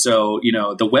 And so,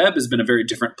 the web has been a very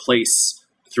different place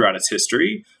throughout its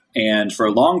history. And for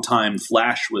a long time,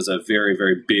 Flash was a very,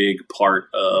 very big part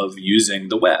of using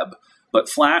the web. But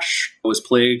Flash was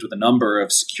plagued with a number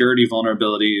of security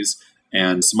vulnerabilities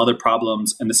and some other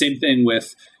problems. And the same thing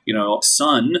with,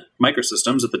 Sun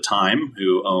Microsystems at the time,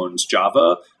 who owns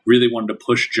Java, really wanted to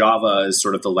push Java as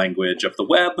sort of the language of the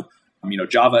web.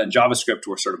 Java and JavaScript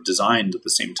were sort of designed at the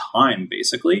same time,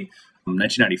 basically.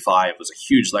 1995 was a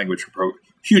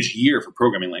huge year for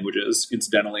programming languages.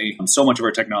 Incidentally, so much of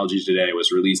our technology today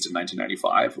was released in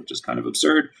 1995, which is kind of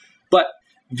absurd. But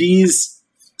these,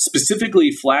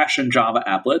 specifically Flash and Java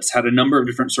applets, had a number of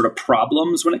different sort of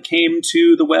problems when it came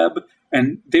to the web.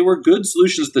 And they were good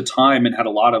solutions at the time and had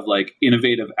a lot of like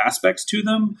innovative aspects to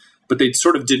them, but they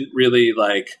sort of didn't really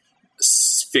like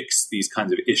fix these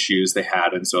kinds of issues they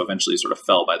had, and so eventually sort of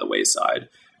fell by the wayside.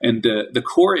 And the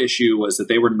core issue was that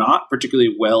they were not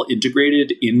particularly well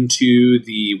integrated into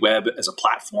the web as a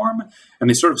platform, and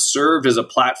they sort of served as a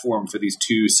platform for these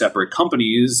two separate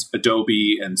companies,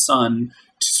 Adobe and Sun,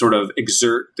 to sort of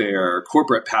exert their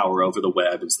corporate power over the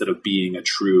web instead of being a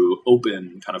true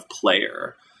open kind of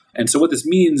player. And so what this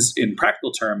means in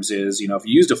practical terms is, if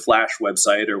you used a Flash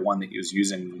website or one that was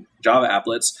using Java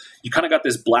applets, you kind of got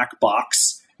this black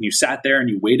box, and you sat there and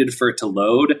you waited for it to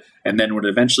load. And then when it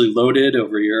eventually loaded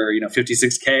over your,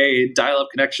 56K dial-up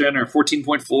connection or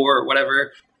 14.4 or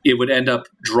whatever, it would end up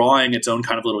drawing its own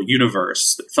kind of little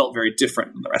universe that felt very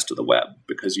different than the rest of the web,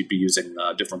 because you'd be using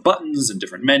different buttons and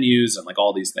different menus and like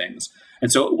all these things.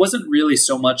 And so it wasn't really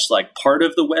so much like part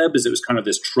of the web as it was kind of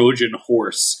this Trojan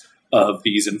horse of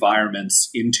these environments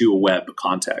into a web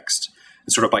context.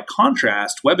 And sort of by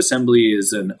contrast, WebAssembly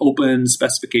is an open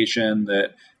specification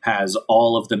that has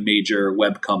all of the major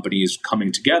web companies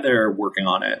coming together working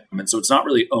on it. And so it's not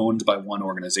really owned by one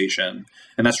organization,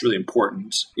 and that's really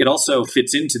important. It also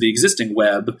fits into the existing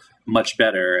web much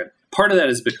better. Part of that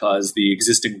is because the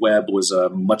existing web was a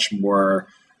much more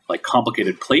like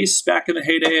complicated place back in the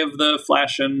heyday of the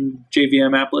Flash and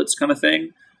JVM applets kind of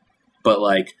thing. But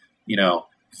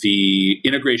the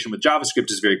integration with JavaScript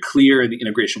is very clear, and the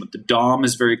integration with the DOM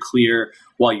is very clear.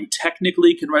 While you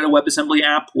technically can write a WebAssembly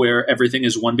app where everything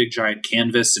is one big giant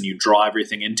canvas and you draw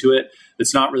everything into it,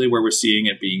 that's not really where we're seeing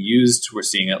it being used. We're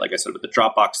seeing it, like I said, with the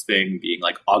Dropbox thing, being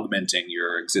like augmenting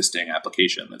your existing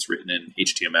application that's written in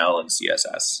HTML and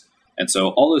CSS. And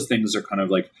so all those things are kind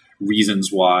of like reasons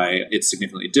why it's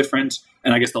significantly different.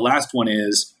 And I guess the last one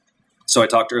is, so I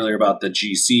talked earlier about the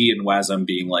GC and WASM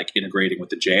being like integrating with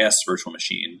the JS virtual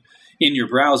machine. In your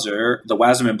browser, the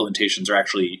WASM implementations are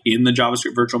actually in the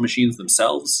JavaScript virtual machines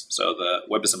themselves. So the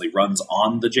WebAssembly runs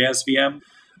on the JS VM.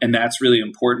 And that's really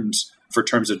important for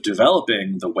terms of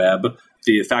developing the web,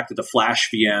 the fact that the Flash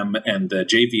VM and the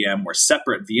JVM were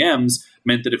separate VMs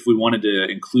meant that if we wanted to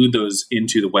include those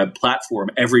into the web platform,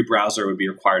 every browser would be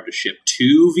required to ship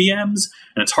 2 VMs,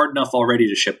 and it's hard enough already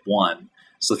to ship 1.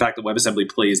 So the fact that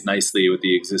WebAssembly plays nicely with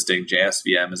the existing JS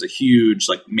VM is a huge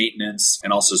maintenance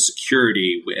and also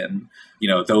security win.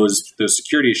 Those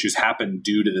security issues happen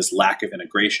due to this lack of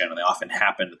integration, and they often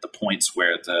happen at the points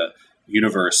where the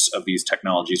universe of these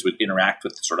technologies would interact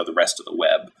with sort of the rest of the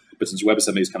web. But since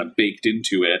WebAssembly is kind of baked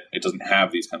into it, it doesn't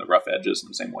have these kind of rough edges in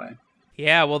the same way.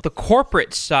 Yeah, well, the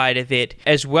corporate side of it,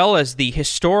 as well as the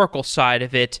historical side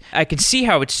of it, I can see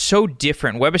how it's so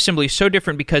different. WebAssembly is so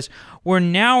different because we're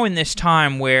now in this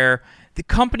time where the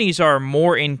companies are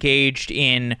more engaged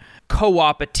in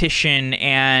co-opetition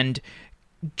and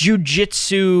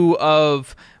jujitsu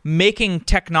of making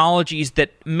technologies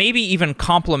that maybe even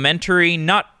complementary,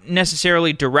 not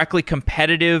necessarily directly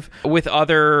competitive with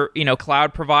other,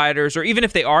 cloud providers, or even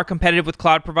if they are competitive with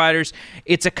cloud providers,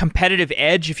 it's a competitive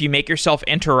edge if you make yourself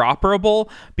interoperable,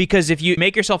 because if you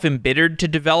make yourself embittered to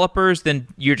developers, then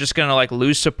you're just going to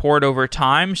lose support over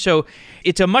time. So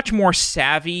it's a much more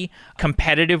savvy,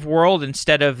 competitive world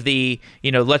instead of the,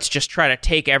 let's just try to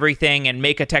take everything and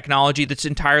make a technology that's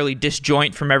entirely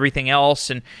disjoint from everything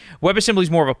else. And WebAssembly is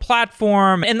more of a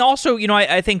platform. And also,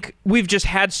 I think we've just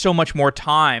had so much more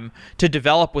time to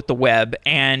develop with the web,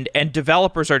 and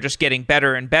developers are just getting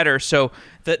better and better. So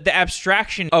the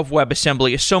abstraction of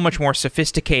WebAssembly is so much more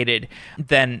sophisticated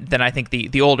than I think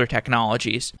the older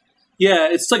technologies. Yeah,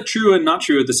 it's true and not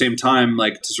true at the same time,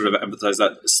 to sort of emphasize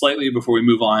that slightly before we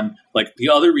move on. The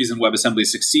other reason WebAssembly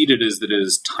succeeded is that it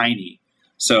is tiny.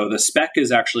 So the spec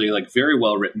is actually very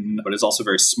well written, but it's also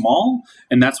very small.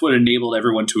 And that's what enabled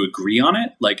everyone to agree on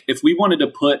it. If we wanted to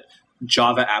put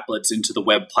Java applets into the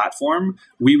web platform,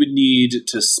 we would need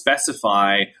to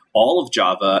specify all of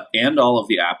Java and all of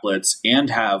the applets and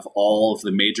have all of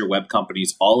the major web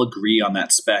companies all agree on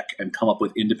that spec and come up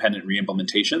with independent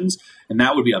reimplementations. And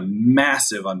that would be a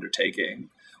massive undertaking.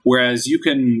 Whereas you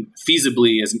can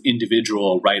feasibly, as an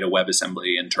individual, write a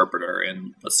WebAssembly interpreter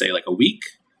in, let's say, a week,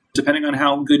 depending on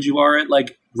how good you are at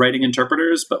writing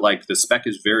interpreters. But the spec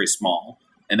is very small.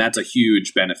 And that's a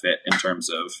huge benefit in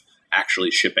terms of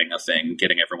actually shipping a thing,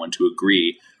 getting everyone to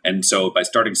agree. And so by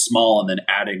starting small and then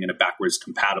adding in a backwards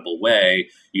compatible way,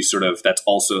 you that's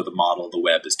also the model the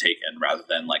web has taken, rather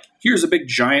than here's a big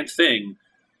giant thing,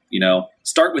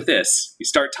 start with this. You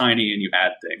start tiny and you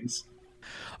add things.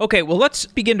 Okay, well, let's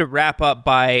begin to wrap up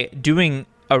by doing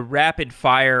a rapid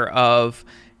fire of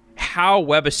how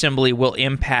WebAssembly will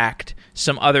impact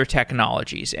some other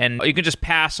technologies. And you can just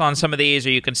pass on some of these, or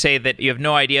you can say that you have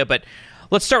no idea, but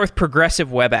let's start with progressive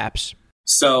web apps.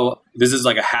 So this is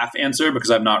a half answer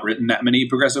because I've not written that many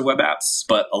progressive web apps,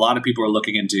 but a lot of people are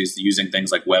looking into using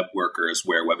things like web workers,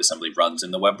 where WebAssembly runs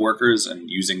in the web workers, and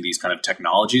using these kind of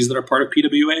technologies that are part of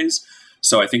PWAs.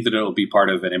 So I think that it'll be part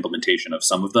of an implementation of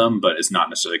some of them, but it's not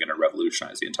necessarily going to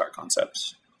revolutionize the entire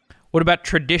concept. What about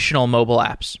traditional mobile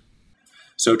apps?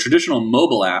 So traditional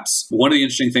mobile apps, one of the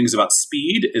interesting things about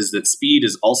speed is that speed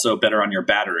is also better on your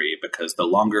battery, because the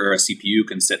longer a CPU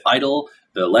can sit idle,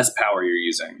 the less power you're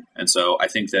using. And so I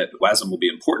think that WASM will be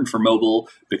important for mobile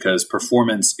because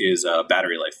performance is a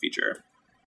battery life feature.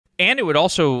 And it would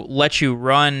also let you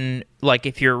run,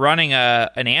 if you're running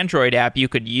an Android app, you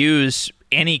could use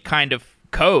any kind of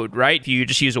code, right? If you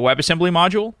just use a WebAssembly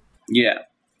module? Yeah.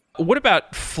 What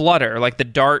about Flutter, the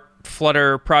Dart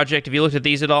Flutter project? Have you looked at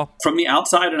these at all? From the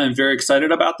outside, and I'm very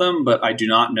excited about them, but I do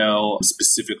not know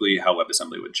specifically how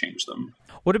WebAssembly would change them.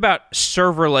 What about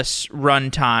serverless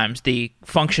runtimes, the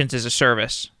functions as a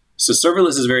service? So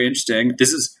serverless is very interesting.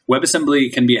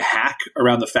 WebAssembly can be a hack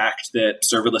around the fact that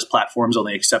serverless platforms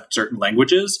only accept certain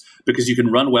languages, because you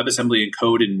can run WebAssembly and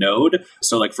code in Node.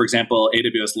 So for example,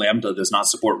 AWS Lambda does not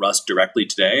support Rust directly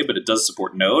today, but it does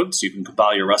support Node. So you can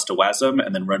compile your Rust to WASM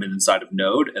and then run it inside of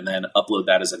Node and then upload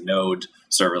that as a Node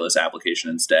serverless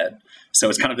application instead. So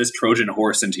it's kind of this Trojan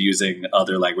horse into using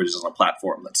other languages on a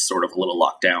platform that's sort of a little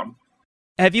locked down.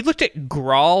 Have you looked at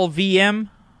Graal VM?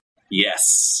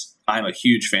 Yes. I'm a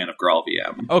huge fan of Graal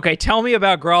VM. Okay, tell me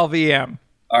about Graal VM.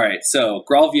 All right, so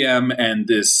Graal VM and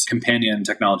this companion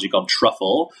technology called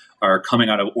Truffle are coming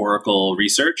out of Oracle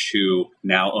Research, who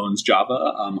now owns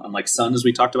Java, unlike Sun, as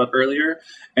we talked about earlier.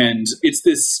 And it's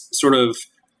this sort of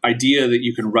idea that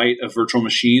you can write a virtual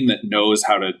machine that knows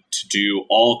how to do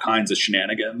all kinds of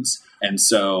shenanigans. And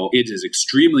so it is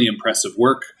extremely impressive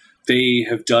work. They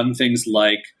have done things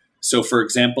so for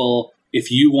example,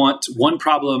 if you want one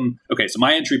problem, okay, so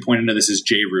my entry point into this is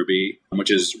JRuby,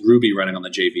 which is Ruby running on the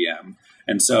JVM.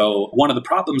 And so one of the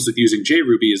problems with using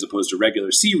JRuby as opposed to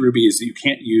regular C Ruby is that you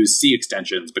can't use C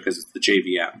extensions because it's the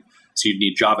JVM. So you'd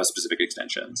need Java-specific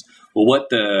extensions. Well, what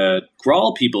the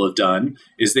Graal people have done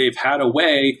is they've had a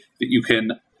way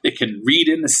that it can read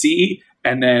in the C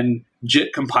and then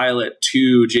JIT compile it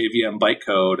to JVM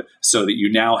bytecode so that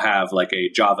you now have like a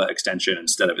Java extension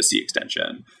instead of a C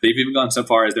extension. They've even gone so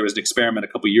far as there was an experiment a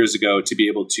couple years ago to be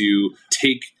able to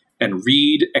take and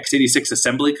read x86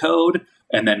 assembly code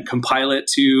and then compile it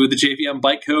to the JVM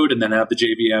bytecode and then have the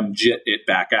JVM JIT it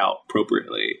back out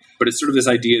appropriately. But it's sort of this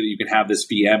idea that you can have this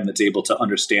VM that's able to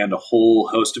understand a whole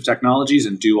host of technologies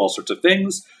and do all sorts of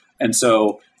things. And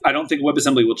so I don't think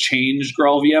WebAssembly will change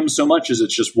Graal VM so much as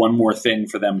it's just one more thing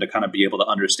for them to kind of be able to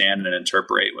understand and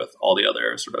interpret with all the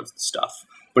other sort of stuff.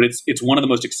 But it's one of the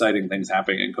most exciting things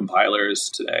happening in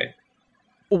compilers today.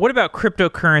 What about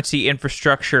cryptocurrency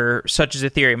infrastructure such as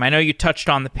Ethereum? I know you touched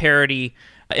on the parity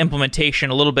implementation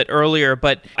a little bit earlier,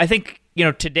 but I think,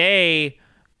 today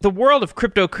the world of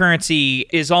cryptocurrency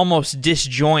is almost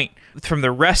disjoint from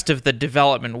the rest of the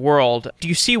development world. Do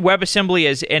you see WebAssembly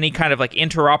as any kind of like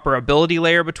interoperability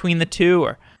layer between the two?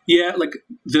 Or? Yeah, like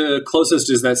the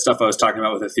closest is that stuff I was talking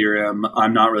about with Ethereum.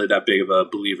 I'm not really that big of a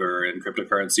believer in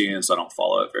cryptocurrency, and so I don't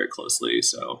follow it very closely,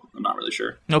 so I'm not really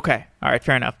sure. Okay. All right,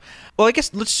 fair enough. Well, I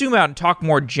guess let's zoom out and talk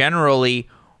more generally.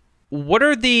 What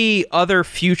are the other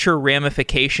future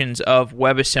ramifications of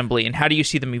WebAssembly, and how do you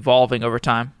see them evolving over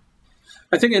time?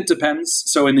 I think it depends.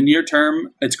 So in the near term,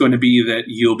 it's going to be that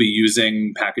you'll be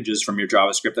using packages from your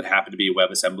JavaScript that happen to be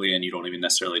WebAssembly and you don't even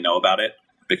necessarily know about it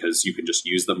because you can just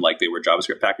use them like they were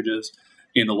JavaScript packages.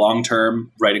 In the long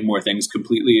term, writing more things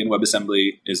completely in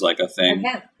WebAssembly is like a thing.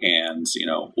 Okay. And,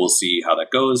 we'll see how that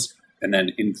goes. And then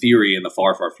in theory, in the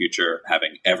far, far future,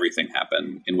 having everything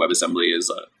happen in WebAssembly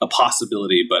is a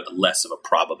possibility, but less of a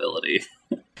probability.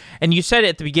 And you said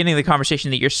at the beginning of the conversation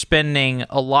that you're spending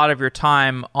a lot of your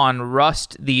time on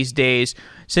Rust these days.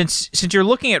 Since you're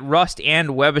looking at Rust and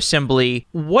WebAssembly,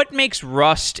 what makes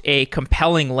Rust a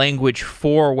compelling language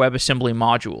for WebAssembly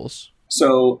modules?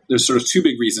 So there's sort of two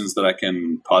big reasons that I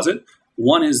can posit.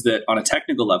 One is that on a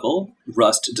technical level,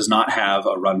 Rust does not have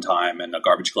a runtime and a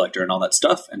garbage collector and all that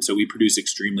stuff. And so we produce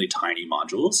extremely tiny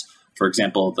modules. For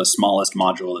example, the smallest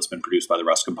module that's been produced by the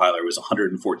Rust compiler was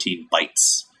 114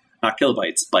 bytes, not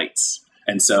kilobytes, bytes.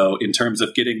 And so in terms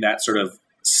of getting that sort of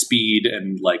speed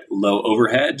and like low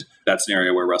overhead, that's an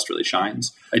area where Rust really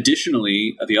shines.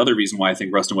 Additionally, the other reason why I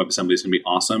think Rust and WebAssembly is going to be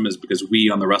awesome is because we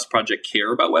on the Rust project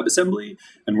care about WebAssembly,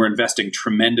 and we're investing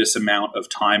tremendous amount of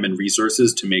time and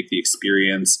resources to make the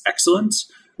experience excellent.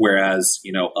 Whereas,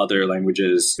 other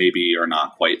languages maybe are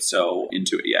not quite so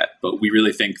into it yet. But we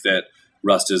really think that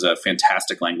Rust is a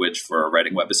fantastic language for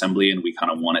writing WebAssembly, and we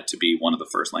kind of want it to be one of the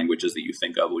first languages that you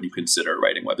think of when you consider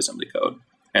writing WebAssembly code.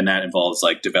 And that involves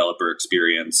like developer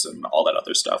experience and all that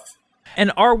other stuff.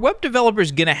 And are web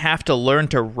developers going to have to learn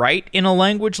to write in a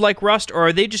language like Rust, or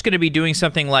are they just going to be doing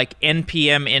something like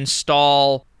npm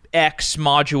install X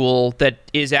module that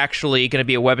is actually going to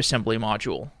be a WebAssembly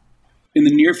module? In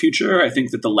the near future, I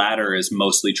think that the latter is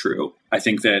mostly true. I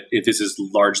think that if this is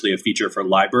largely a feature for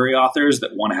library authors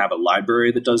that want to have a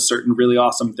library that does certain really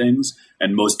awesome things,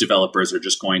 and most developers are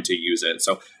just going to use it.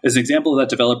 So as an example of that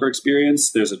developer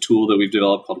experience, there's a tool that we've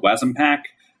developed called WasmPack,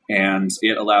 and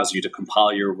it allows you to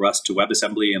compile your Rust to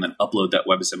WebAssembly and then upload that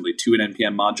WebAssembly to an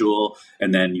NPM module,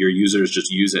 and then your users just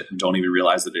use it and don't even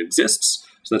realize that it exists.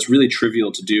 So that's really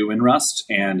trivial to do in Rust,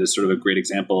 and is sort of a great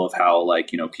example of how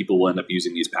people will end up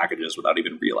using these packages without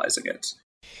even realizing it.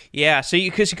 Yeah, so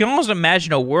because you can almost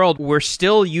imagine a world where we're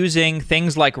still using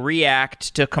things like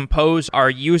React to compose our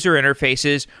user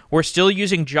interfaces. We're still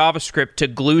using JavaScript to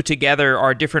glue together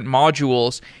our different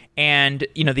modules. And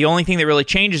the only thing that really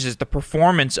changes is the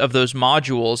performance of those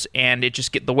modules, and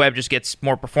the web just gets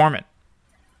more performant.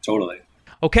 Totally.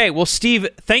 Okay, well, Steve,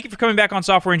 thank you for coming back on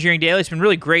Software Engineering Daily. It's been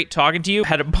really great talking to you.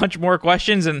 Had a bunch more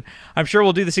questions, and I'm sure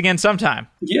we'll do this again sometime.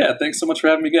 Yeah, thanks so much for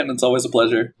having me again. It's always a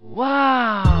pleasure.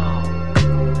 Wow.